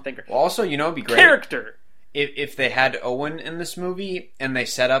Padme or something. Well, also, it'd be great character if they had Owen in this movie and they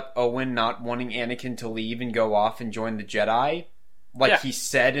set up Owen not wanting Anakin to leave and go off and join the Jedi, like he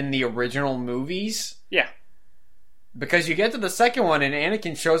said in the original movies. Yeah. Because you get to the second one and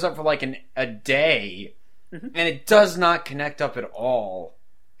Anakin shows up for like a day, and it does not connect up at all.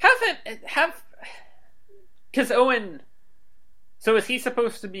 Because Owen. So is he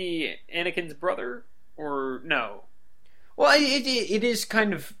supposed to be Anakin's brother or no? Well, it is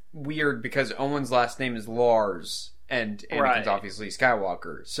kind of weird because Owen's last name is Lars and Anakin's obviously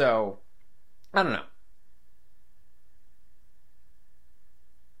Skywalker. So I don't know.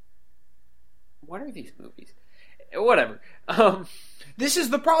 What are these movies? Whatever. This is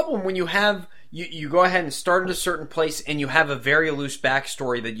the problem when you have you go ahead and start at a certain place and you have a very loose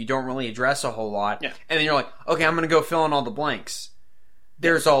backstory that you don't really address a whole lot, and then you're like, okay, I'm going to go fill in all the blanks.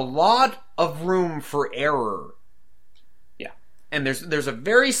 There's a lot of room for error. Yeah, and there's a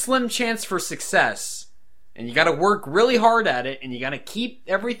very slim chance for success, and you got to work really hard at it, and you got to keep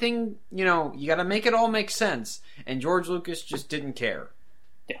everything. You got to make it all make sense. And George Lucas just didn't care.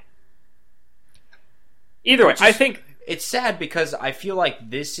 Either way, I think it's sad because I feel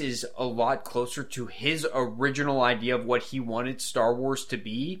like this is a lot closer to his original idea of what he wanted Star Wars to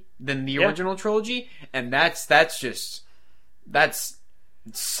be than the original trilogy, and that's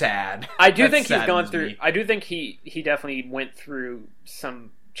sad. I do think he's gone through. I do think he definitely went through some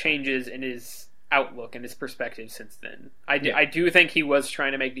changes in his outlook and his perspective since then. I do think he was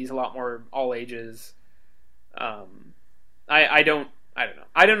trying to make these a lot more all ages. I don't know.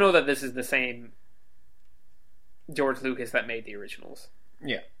 I don't know that this is the same George Lucas that made the originals.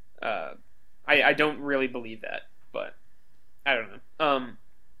 Yeah. I don't really believe that, but I don't know.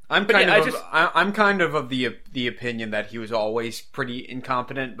 I'm kind of the opinion that he was always pretty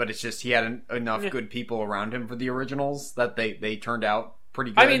incompetent, but it's just he had enough good people around him for the originals that they turned out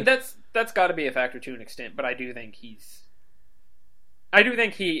pretty good. I mean, that's got to be a factor to an extent, but I do think he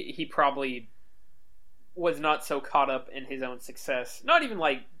probably was not so caught up in his own success, not even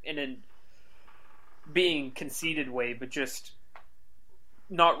like in an being conceited way, but just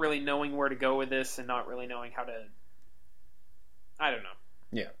not really knowing where to go with this and not really knowing how to. I don't know.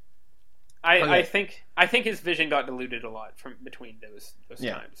 Yeah, I think his vision got diluted a lot from between those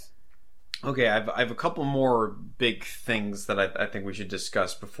times. Okay, I have a couple more big things that I think we should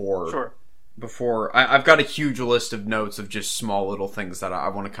discuss before before I've got a huge list of notes of just small little things that I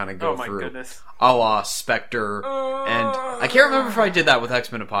want to kind of go through. Oh my goodness. A la Spectre. And I can't remember if I did that with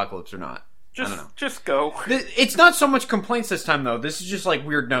X-Men Apocalypse or not. I don't know. Just go. It's not so much complaints this time, though. This is just like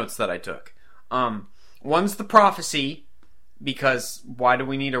weird notes that I took. One's the prophecy, because why do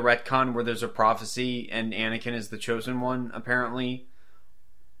we need a retcon where there's a prophecy and Anakin is the chosen one, apparently?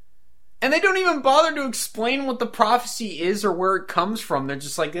 And they don't even bother to explain what the prophecy is or where it comes from. They're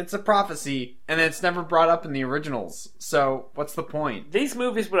just like, it's a prophecy, and it's never brought up in the originals. So, what's the point? These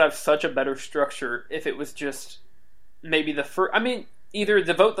movies would have such a better structure if it was just maybe the first... I mean, either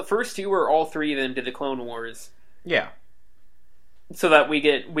devote the first two or all three of them to the Clone Wars. Yeah. So that we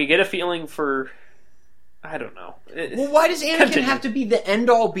get a feeling for... I don't know. Well, why does Anakin have to be the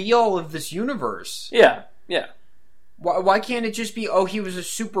end-all, be-all of this universe? Yeah. Why can't it just be, he was a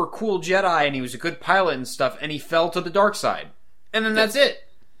super cool Jedi and he was a good pilot and stuff and he fell to the dark side? And then that's it.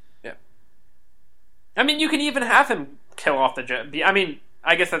 Yeah. I mean, you can even have him kill off the Jedi. I mean,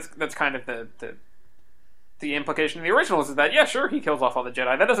 I guess that's kind of the implication of the originals is that, yeah, sure, he kills off all the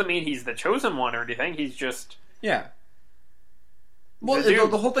Jedi. That doesn't mean he's the chosen one or anything. He's just... Yeah. Well,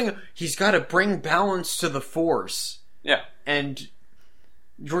 the whole thing, he's got to bring balance to the Force. Yeah. And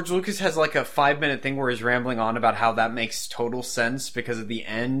George Lucas has like a 5-minute thing where he's rambling on about how that makes total sense because at the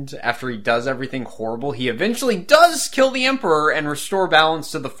end, after he does everything horrible, he eventually does kill the Emperor and restore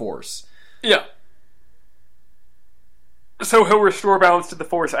balance to the Force. Yeah. So he'll restore balance to the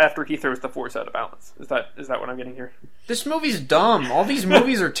Force after he throws the Force out of balance. Is that what I'm getting here? This movie's dumb. All these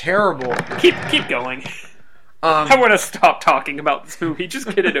movies are terrible. Keep going. I want to stop talking about this movie. Just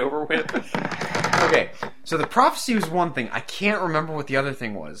get it over with. Okay, so the prophecy was one thing. I can't remember what the other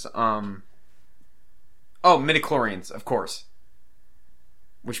thing was. Midichlorians, of course.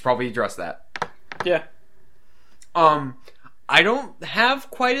 We should probably address that. Yeah. I don't have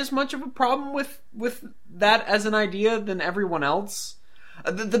quite as much of a problem with that as an idea than everyone else.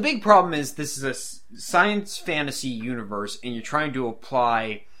 The big problem is this is a science fantasy universe, and you're trying to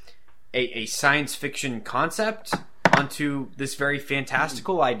apply a science fiction concept onto this very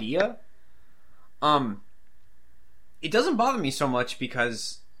fantastical idea. It doesn't bother me so much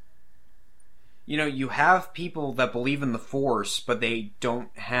because, you have people that believe in the Force, but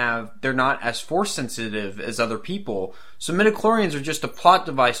they're not as Force sensitive as other people. So midichlorians are just a plot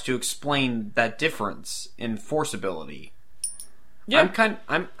device to explain that difference in Force ability. Yeah.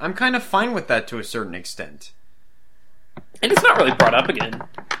 I'm kind of fine with that to a certain extent. And it's not really brought up again.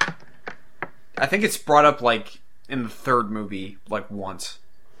 I think it's brought up, in the third movie, once.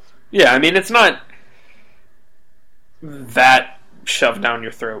 Yeah, I mean, it's not that shoved down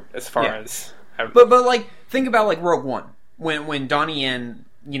your throat as far as... But think about, Rogue One. When Donnie Yen,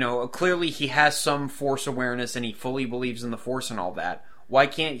 clearly he has some Force awareness and he fully believes in the Force and all that. Why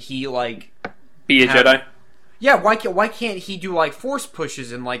can't he, be a Jedi? Yeah, why can't he do, Force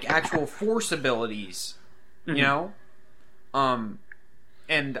pushes and, actual Force abilities? Mm-hmm.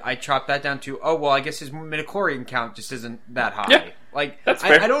 And I chopped that down to, I guess his midichlorian count just isn't that high. Yeah, that's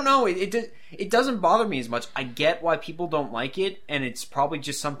fair. I don't know. It doesn't bother me as much. I get why people don't like it, and it's probably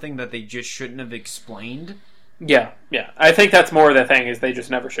just something that they just shouldn't have explained. Yeah. I think that's more the thing, is they just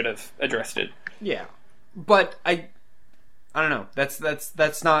never should have addressed it. Yeah. But I don't know. That's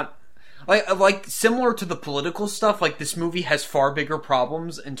not... similar to the political stuff, this movie has far bigger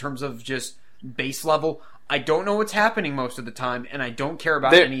problems in terms of just base level. I don't know what's happening most of the time, and I don't care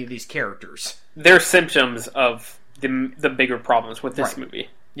about any of these characters. They're symptoms of the bigger problems with this movie.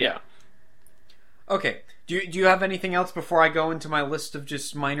 Yeah. Okay. Do you have anything else before I go into my list of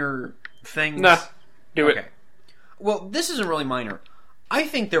just minor things? Nah. Do it. Well, this isn't really minor. I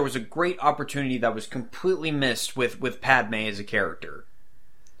think there was a great opportunity that was completely missed with Padme as a character.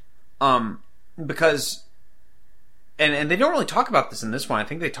 Because... And they don't really talk about this in this one. I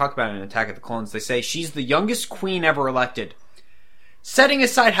think they talk about it in Attack of the Clones. They say she's the youngest queen ever elected. Setting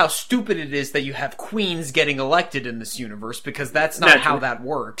aside how stupid it is that you have queens getting elected in this universe, because that's not how that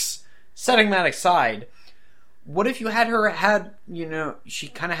works. Setting that aside, what if you she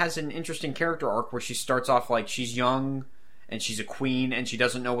kind of has an interesting character arc where she starts off she's young and she's a queen and she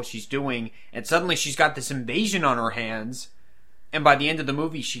doesn't know what she's doing, and suddenly she's got this invasion on her hands. And by the end of the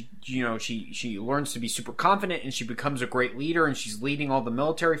movie, she learns to be super confident, and she becomes a great leader, and she's leading all the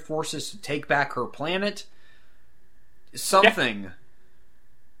military forces to take back her planet. Something.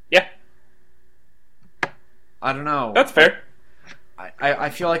 Yeah. I don't know. That's fair. I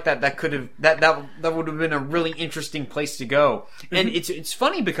feel like that could have that would have been a really interesting place to go. Mm-hmm. And it's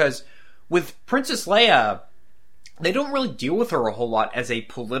funny because with Princess Leia, they don't really deal with her a whole lot as a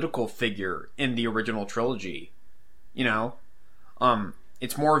political figure in the original trilogy.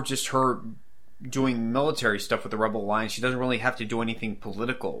 it's more of just her doing military stuff with the Rebel Alliance. She doesn't really have to do anything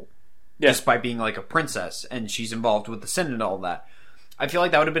political. Yeah. Just by being like a princess, and she's involved with the Senate and all that. I feel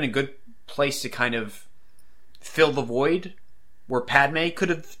like that would have been a good place to kind of fill the void where Padme could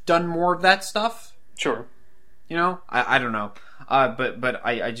have done more of that stuff. Sure. You know? I don't know. But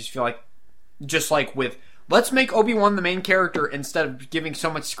I just feel like, just like with, let's make Obi-Wan the main character instead of giving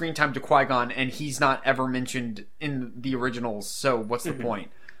so much screen time to Qui-Gon, and he's not ever mentioned in the originals, so what's the point?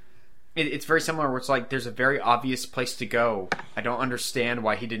 It's very similar where it's like, there's a very obvious place to go. I don't understand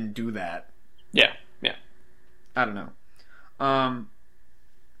why he didn't do that. Yeah. I don't know.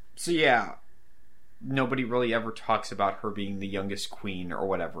 So yeah, nobody really ever talks about her being the youngest queen or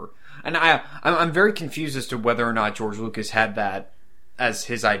whatever. And I'm very confused as to whether or not George Lucas had that as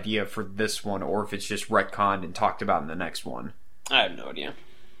his idea for this one, or if it's just retconned and talked about in the next one. I have no idea.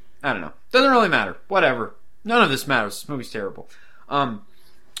 I don't know. Doesn't really matter. Whatever. None of this matters. This movie's terrible.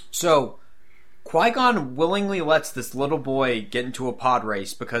 So, Qui-Gon willingly lets this little boy get into a pod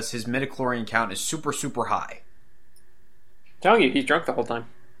race because his midichlorian count is super, super high. Telling you, he's drunk the whole time.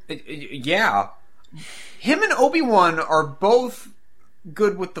 Yeah. Him and Obi-Wan are both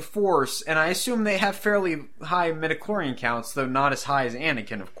good with the Force, and I assume they have fairly high midichlorian counts, though not as high as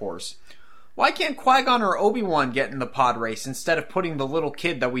Anakin, of course. Why can't Qui-Gon or Obi-Wan get in the pod race instead of putting the little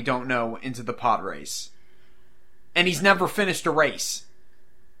kid that we don't know into the pod race? And he's never finished a race.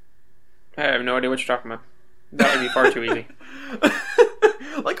 I have no idea what you're talking about. That would be far too easy.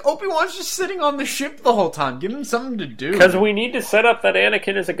 Like, Obi-Wan's just sitting on the ship the whole time. Give him something to do. Because we need to set up that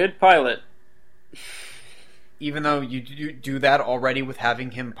Anakin is a good pilot. Even though you do that already with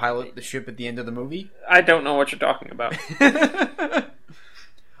having him pilot the ship at the end of the movie? I don't know what you're talking about.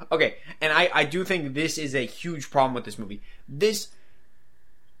 Okay, and I do think this is a huge problem with this movie.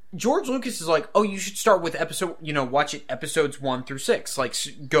 George Lucas is like, oh, you should start with watch it episodes 1 through 6. Like,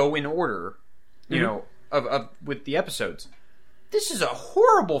 go in order, with the episodes. This is a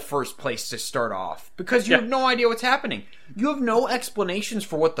horrible first place to start off, because you have no idea what's happening. You have no explanations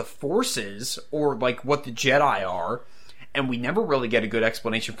for what the Force is, or, like, what the Jedi are, and we never really get a good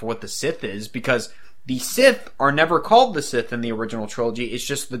explanation for what the Sith is, because the Sith are never called the Sith in the original trilogy. It's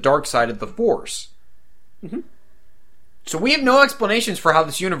just the dark side of the Force. Mm-hmm. So we have no explanations for how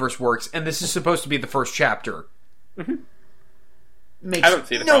this universe works, and this is supposed to be the first chapter. Mm-hmm. Makes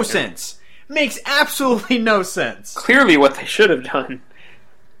no sense. Makes absolutely no sense. Clearly what they should have done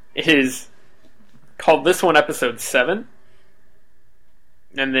is called this one episode 7,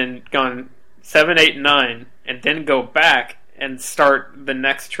 and then gone 7, 8, 9, and then go back and start the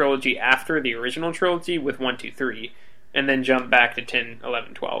next trilogy after the original trilogy with 1, 2, 3, and then jump back to 10,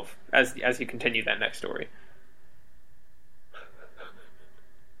 11, 12 as you continue that next story.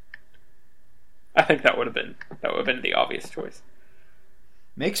 I think that would have been the obvious choice.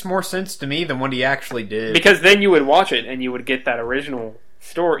 Makes more sense to me than what he actually did. Because then you would watch it and you would get that original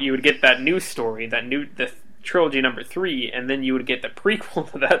story. You would get that new story, the trilogy number 3, and then you would get the prequel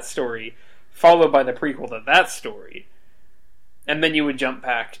to that story, followed by the prequel to that story, and then you would jump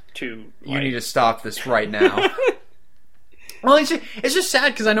back to. You need to stop this right now. Well, it's just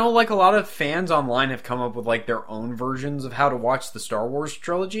sad because I know like a lot of fans online have come up with like their own versions of how to watch the Star Wars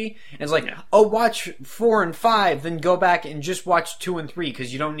trilogy. And it's like, oh, watch 4 and 5, then go back and just watch 2 and 3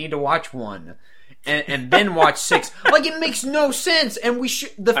 because you don't need to watch 1, and then watch 6. Like, it makes no sense, and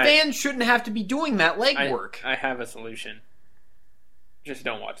fans shouldn't have to be doing that legwork. I have a solution. Just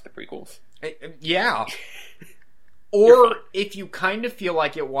don't watch the prequels. Yeah. Or if you kind of feel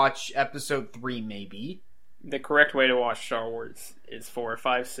like it, watch episode 3 maybe. The correct way to watch Star Wars is 4,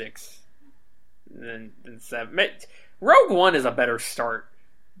 5, 6, and then 7. Rogue One is a better start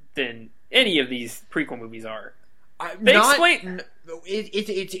than any of these prequel movies are. It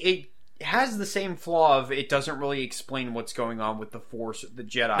has the same flaw of it doesn't really explain what's going on with the Force, the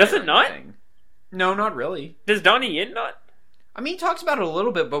Jedi. Does it not? No, not really. Does Donnie Yen not? I mean, he talks about it a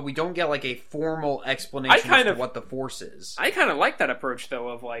little bit, but we don't get like a formal explanation of what the Force is. I kind of like that approach, though,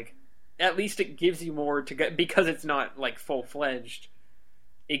 of like, at least it gives you more to get, because it's not like full-fledged,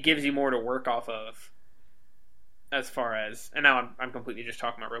 it gives you more to work off of as far as, and now I'm completely just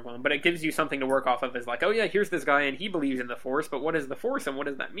talking about Rogue One, but it gives you something to work off of as like, oh yeah, here's this guy and he believes in the Force, but what is the Force and what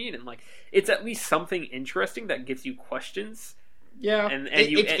does that mean? And like, it's at least something interesting that gives you questions. Yeah,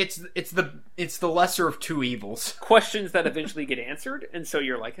 it's the lesser of two evils. Questions that eventually get answered, and so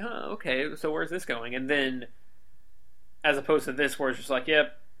you're like, oh, okay, so where's this going? And then, as opposed to this, where it's just like,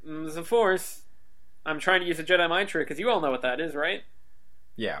 yep, it's the Force. I'm trying to use a Jedi mind trick, because you all know what that is, right?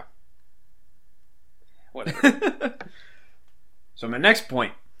 Yeah. Whatever. So my next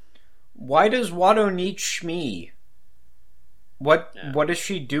point. Why does Watto need Shmi? What does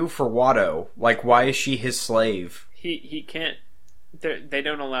she do for Watto? Like, why is she his slave? He can't. They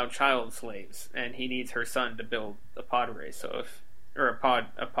don't allow child slaves, and he needs her son to build a pod race. A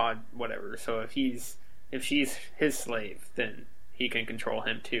pod, whatever. So if she's his slave, then he can control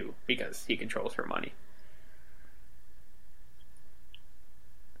him too, because he controls her money.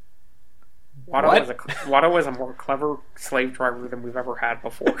 Watto was a more clever slave driver than we've ever had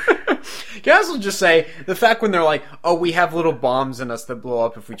before. Can I also just say, the fact when they're like, oh, we have little bombs in us that blow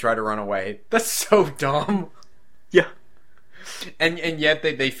up if we try to run away. That's so dumb. Yeah. And yet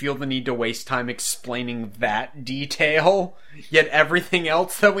they feel the need to waste time explaining that detail. Yet everything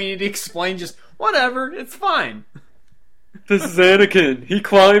else that we need to explain, just, whatever, it's fine. This is Anakin. He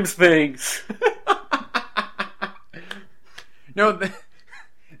climbs things. No,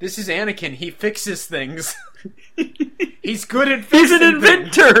 this is Anakin. He fixes things. He's good at fixing things. He's an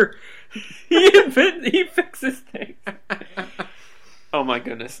inventor. He fixes things. Oh my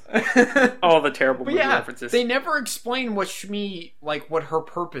goodness. All the terrible movie references. They never explain what Shmi, like, what her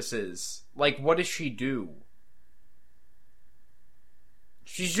purpose is. Like, what does she do?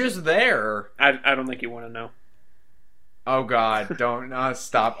 She's just there. I don't think you want to know. Oh god, don't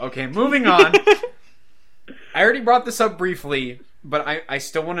stop. Okay, moving on. I already brought this up briefly, but I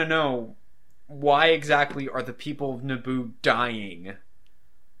still want to know, why exactly are the people of Naboo dying?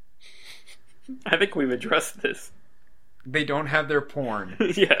 I think we've addressed this. They don't have their porn.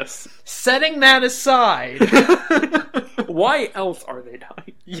 Yes. Setting that aside. Why else are they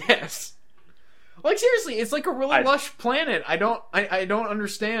dying? Yes. Like, seriously, it's like a really lush planet. I don't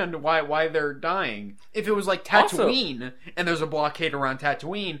understand why they're dying. If it was like Tatooine, and there's a blockade around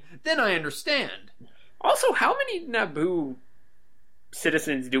Tatooine, then I understand. Also, how many Naboo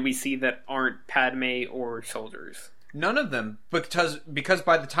citizens do we see that aren't Padme or soldiers? None of them, because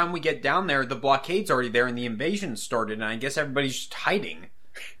by the time we get down there, the blockade's already there and the invasion started, and I guess everybody's just hiding.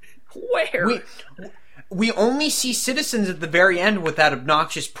 Where? We only see citizens at the very end with that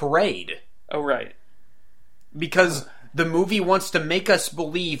obnoxious parade. Oh, right. Because the movie wants to make us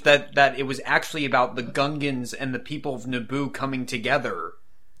believe that it was actually about the Gungans and the people of Naboo coming together,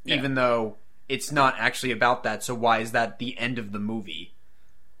 even though it's not actually about that, so why is that the end of the movie?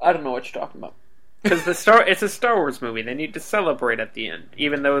 I don't know what you're talking about. Because it's a Star Wars movie. They need to celebrate at the end,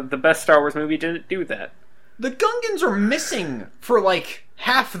 even though the best Star Wars movie didn't do that. The Gungans are missing for, like,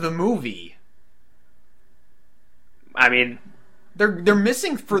 half of the movie. I mean, they're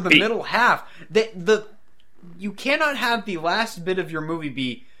missing for the middle half. You cannot have the last bit of your movie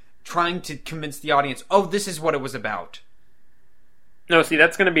be trying to convince the audience, oh, this is what it was about. No, see,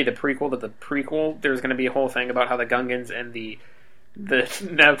 that's going to be the prequel to the prequel. There's going to be a whole thing about how the Gungans and the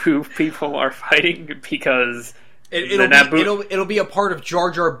Naboo people are fighting because it'll be a part of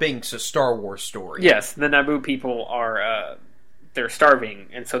Jar Jar Binks, a Star Wars story. Yes, the Naboo people are they're starving,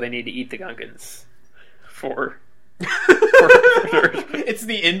 and so they need to eat the Gungans for it's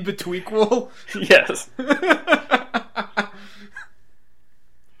the in-betweequel. Yes. I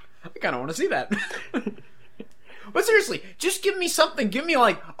kind of want to see that. But seriously, just give me something. Give me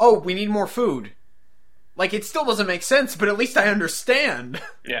like, oh, we need more food. Like, it still doesn't make sense, but at least I understand.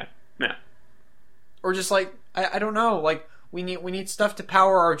 Yeah. Or just like, I don't know, like, we need stuff to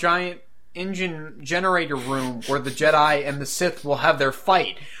power our giant engine generator room where the Jedi and the Sith will have their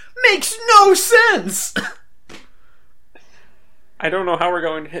fight. Makes no sense! I don't know how we're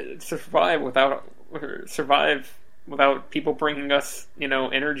going to survive without people bringing us,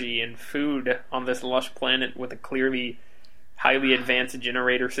 energy and food on this lush planet with a clearly highly advanced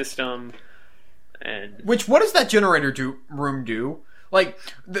generator system. And what does that generator room do? Like,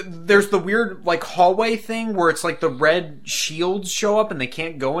 there's the weird, like, hallway thing where it's like the red shields show up and they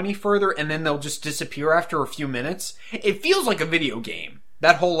can't go any further, and then they'll just disappear after a few minutes. It feels like a video game.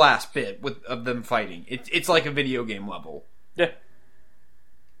 That whole last bit of them fighting. It's like a video game level. Yeah.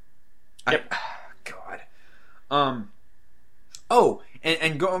 Yep. God. Oh,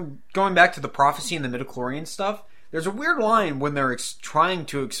 and going back to the prophecy and the midichlorian stuff, there's a weird line when they're trying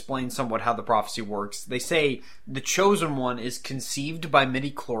to explain somewhat how the prophecy works. They say the chosen one is conceived by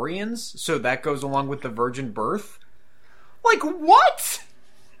midichlorians, so that goes along with the virgin birth. Like, what?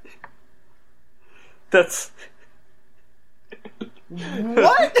 That's...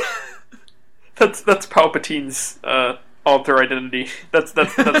 What? That's Palpatine's alter identity. That's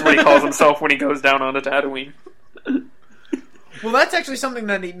what he calls himself when he goes down on a Tatooine. Well, that's actually something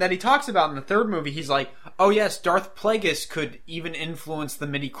that he talks about in the third movie. He's like, oh yes, Darth Plagueis could even influence the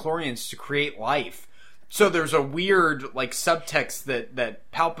midichlorians to create life. So there's a weird, like, subtext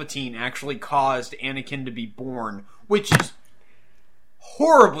that Palpatine actually caused Anakin to be born, which is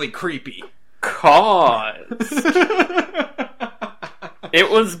horribly creepy. Caused. It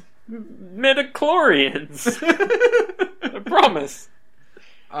was midichlorians. I promise.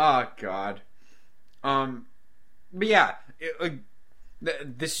 Oh, God. But yeah,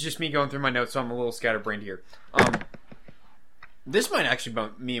 this is just me going through my notes, so I'm a little scatterbrained here. This might actually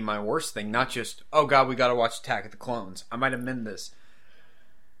be my worst thing, not just, oh God, we gotta watch Attack of the Clones. I might amend this.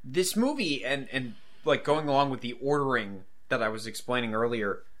 This movie, and like going along with the ordering that I was explaining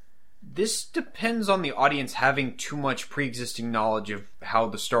earlier, this depends on the audience having too much pre-existing knowledge of how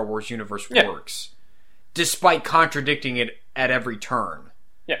the Star Wars universe works, despite contradicting it at every turn.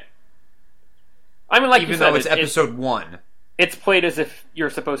 Yeah. I mean, like even you said, though it's episode 1. It's played as if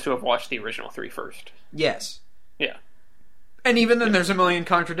you're supposed to have watched the original 3 first. Yes. Yeah. And even then there's a million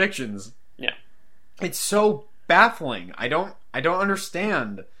contradictions. Yeah. It's so baffling. I don't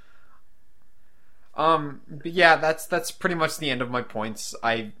understand. But yeah, that's pretty much the end of my points.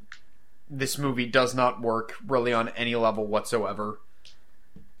 This movie does not work really on any level whatsoever.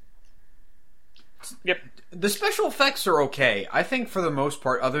 Yep. The special effects are okay. I think for the most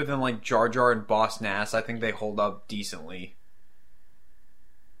part, other than like Jar Jar and Boss Nass, I think they hold up decently.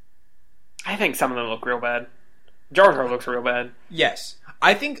 I think some of them look real bad. Jar Jar looks real bad. Yes.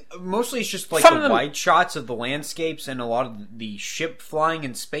 I think mostly it's just like wide shots of the landscapes and a lot of the ship flying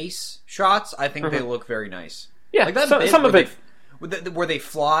in space shots. I think they look very nice. Yeah, like that some of it. Where they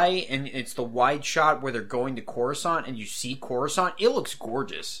fly and it's the wide shot where they're going to Coruscant and you see Coruscant, it looks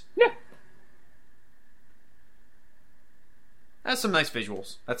gorgeous. Yeah. That's some nice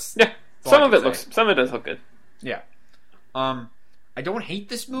visuals. Some of it does look good. Yeah. I don't hate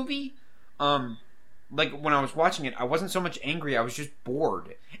this movie. Like, when I was watching it, I wasn't so much angry, I was just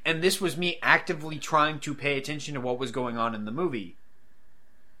bored. And this was me actively trying to pay attention to what was going on in the movie.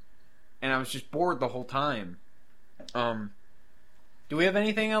 And I was just bored the whole time. Do we have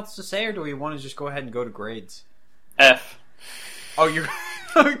anything else to say, or do we want to just go ahead and go to grades? F. Oh, you're...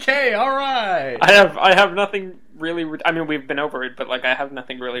 Okay, alright! I have nothing really... I mean, we've been over it, but, like, I have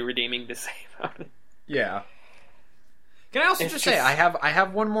nothing really redeeming to say about it. Yeah. Can I also just say, I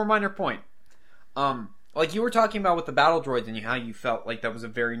have one more minor point. Like you were talking about with the battle droids and how you felt like that was a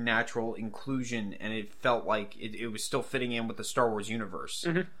very natural inclusion and it felt like it was still fitting in with the Star Wars universe.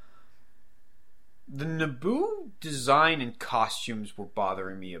 Mm-hmm. The Naboo design and costumes were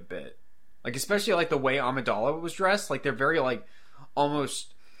bothering me a bit. Like, especially like the way Amidala was dressed. Like, they're very like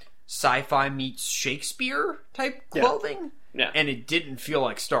almost sci-fi meets Shakespeare type clothing. Yeah. And it didn't feel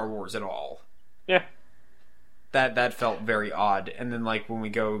like Star Wars at all. Yeah. That felt very odd. And then, like, when we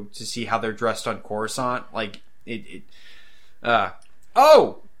go to see how they're dressed on Coruscant, like,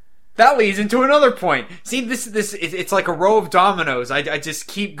 oh! That leads into another point. See, it's like a row of dominoes. I just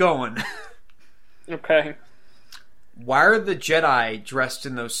keep going. Okay. Why are the Jedi dressed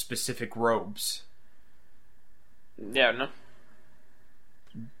in those specific robes? Yeah, no.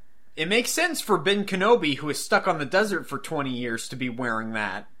 It makes sense for Ben Kenobi, who is stuck on the desert for 20 years, to be wearing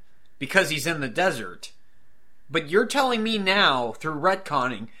that. Because he's in the desert. But you're telling me now, through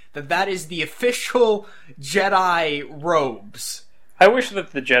retconning, that is the official Jedi robes. I wish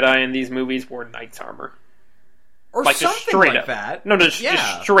that the Jedi in these movies wore knight's armor. Or like something like that. No, just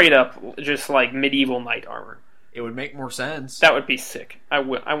straight up, just like medieval knight armor. It would make more sense. That would be sick. I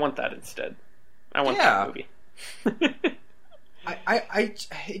want that instead. I want that movie.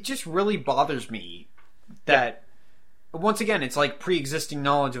 It just really bothers me that... Once again, it's like pre-existing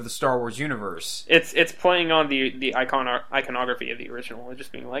knowledge of the Star Wars universe. It's playing on the iconography of the original, and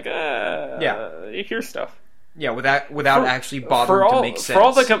just being like, here's stuff. Yeah, without actually bothering to make sense. For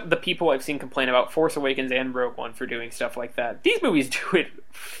all the people I've seen complain about Force Awakens and Rogue One for doing stuff like that, these movies do it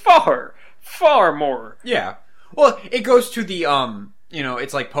far, far more. Yeah. Well, it goes to the,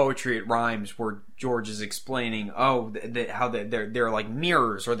 it's like poetry, it rhymes, where George is explaining, how they're like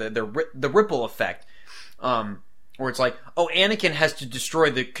mirrors, or the ripple effect. Where it's like, Anakin has to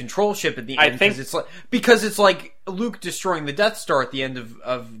destroy the control ship at the end because it's like Luke destroying the Death Star at the end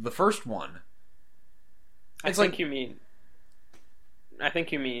of the first one. I think you mean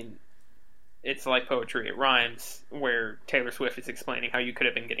it's like poetry, it rhymes, where Taylor Swift is explaining how you could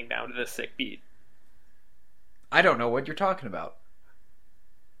have been getting down to this sick beat. I don't know what you're talking about.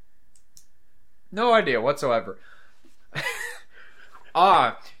 No idea whatsoever.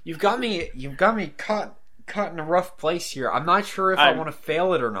 You've got me caught in a rough place here. I'm not sure if I want to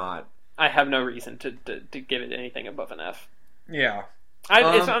fail it or not. I have no reason to give it anything above an F. Yeah.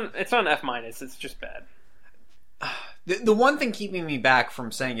 It's on F-. It's just bad. The one thing keeping me back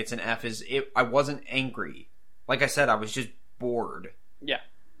from saying it's an F is I wasn't angry. Like I said, I was just bored. Yeah.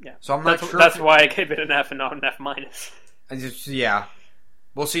 So I'm not sure. That's why I gave it an F and not an F-. Yeah.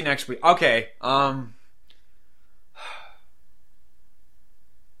 We'll see next week. Okay.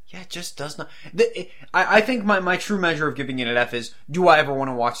 Yeah, it just does not. I think my true measure of giving it an F is, do I ever want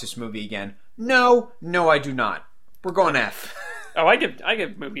to watch this movie again? No, I do not. We're going F. Oh, I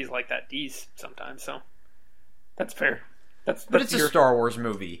give movies like that D's sometimes, so that's fair. But it's a Star Wars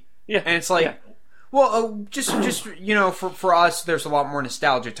movie. Yeah. And it's like, yeah. Well, just for us, there's a lot more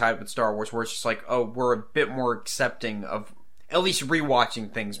nostalgia tied with Star Wars, where it's just like, oh, we're a bit more accepting of at least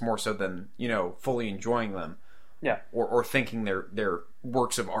rewatching things more so than, fully enjoying them. Yeah. Or thinking they're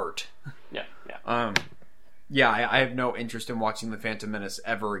works of art. Yeah. I have no interest in watching The Phantom Menace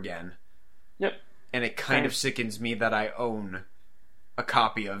ever again. Yep. And it kind of sickens me that I own a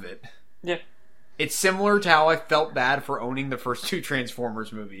copy of it. Yeah. It's similar to how I felt bad for owning the first 2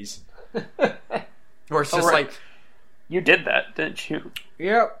 Transformers movies. Where it's just like... You did that, didn't you?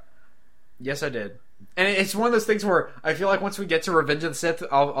 Yep. Yes, I did. And it's one of those things where I feel like once we get to Revenge of the Sith,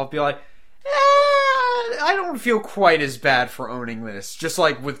 I'll be like, I don't feel quite as bad for owning this. Just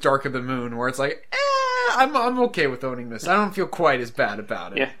like with Dark of the Moon, where it's like, I'm okay with owning this. I don't feel quite as bad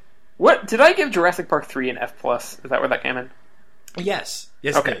about it. Yeah. What did I give Jurassic Park 3 an F+? Is that where that came in? Yes.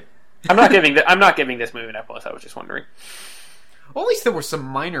 Okay. I'm not giving this movie an F+. I was just wondering. Well, at least there was some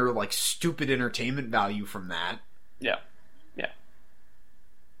minor, stupid entertainment value from that. Yeah.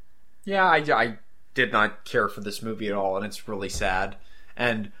 Yeah, I did not care for this movie at all, and it's really sad.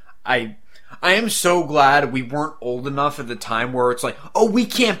 And I am so glad we weren't old enough at the time where it's like, oh, we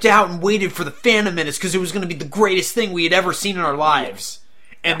camped out and waited for the Phantom Menace because it was going to be the greatest thing we had ever seen in our lives.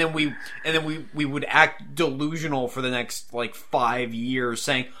 And then we would act delusional for the next 5 years,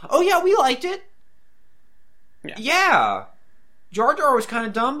 saying, "Oh yeah, we liked it. Yeah, Jar Jar was kind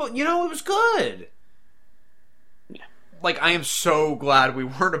of dumb, but it was good." Yeah. I am so glad we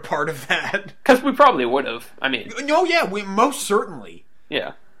weren't a part of that, because we probably would have. I mean, no, yeah, we most certainly.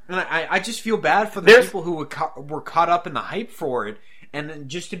 Yeah, and I just feel bad for the people who were caught up in the hype for it, and then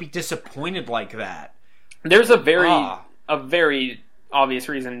just to be disappointed like that. There's a very obvious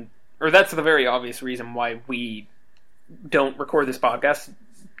reason, or that's the very obvious reason why we don't record this podcast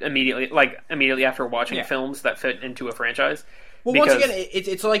immediately after watching films that fit into a franchise. Well, once again,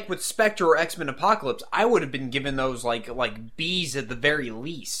 it's like with Spectre or X-Men Apocalypse, I would have been given those like B's at the very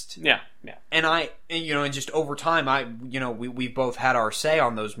least. Yeah. And just over time, we both had our say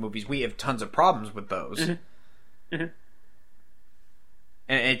on those movies. We have tons of problems with those. Mm-hmm. Mm-hmm.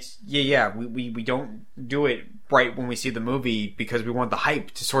 And it's we don't do it right when we see the movie because we want the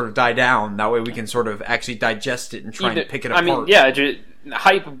hype to sort of die down. That way we can sort of actually digest it and try and pick it apart. I mean,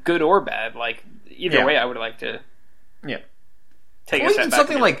 hype, good or bad. Either way, I would like to. Yeah. Take a step back.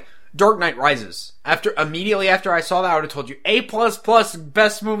 Something like Dark Knight Rises. Immediately after I saw that, I would have told you A++,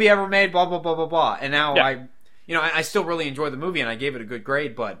 best movie ever made. Blah blah blah blah blah. And now I still really enjoy the movie and I gave it a good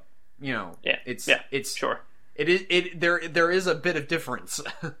grade, but it's sure. There is a bit of difference.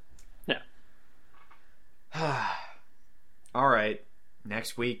 Yeah. All right.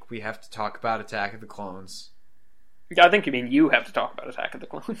 Next week we have to talk about Attack of the Clones. Yeah, I think you mean you have to talk about Attack of the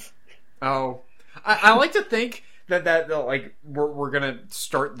Clones. Oh, I like to think that we're gonna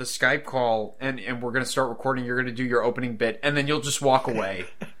start the Skype call and we're gonna start recording. You're gonna do your opening bit and then you'll just walk away,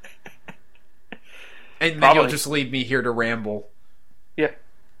 and then you'll just leave me here to ramble. Yeah.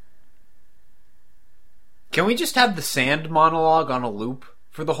 Can we just have the sand monologue on a loop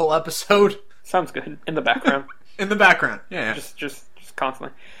for the whole episode? Sounds good. In the background. In the background. Yeah. Just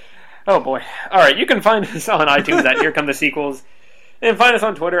constantly. Oh boy. Alright, you can find us on iTunes at Here Come the Sequels. And find us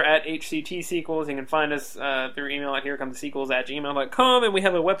on Twitter at HCTSequels. You can find us through email at herecomethesequels@gmail.com. And we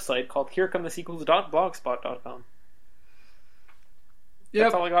have a website called herecomethesequels.blogspot.com. Yep.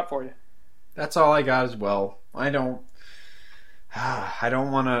 That's all I got for you. That's all I got as well. I don't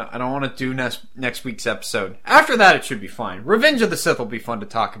want to do next week's episode. After that, it should be fine. Revenge of the Sith will be fun to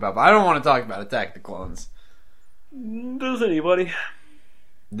talk about, but I don't want to talk about Attack of the Clones. Does anybody?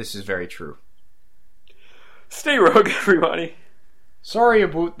 This is very true. Stay rogue, everybody. Sorry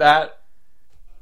about that.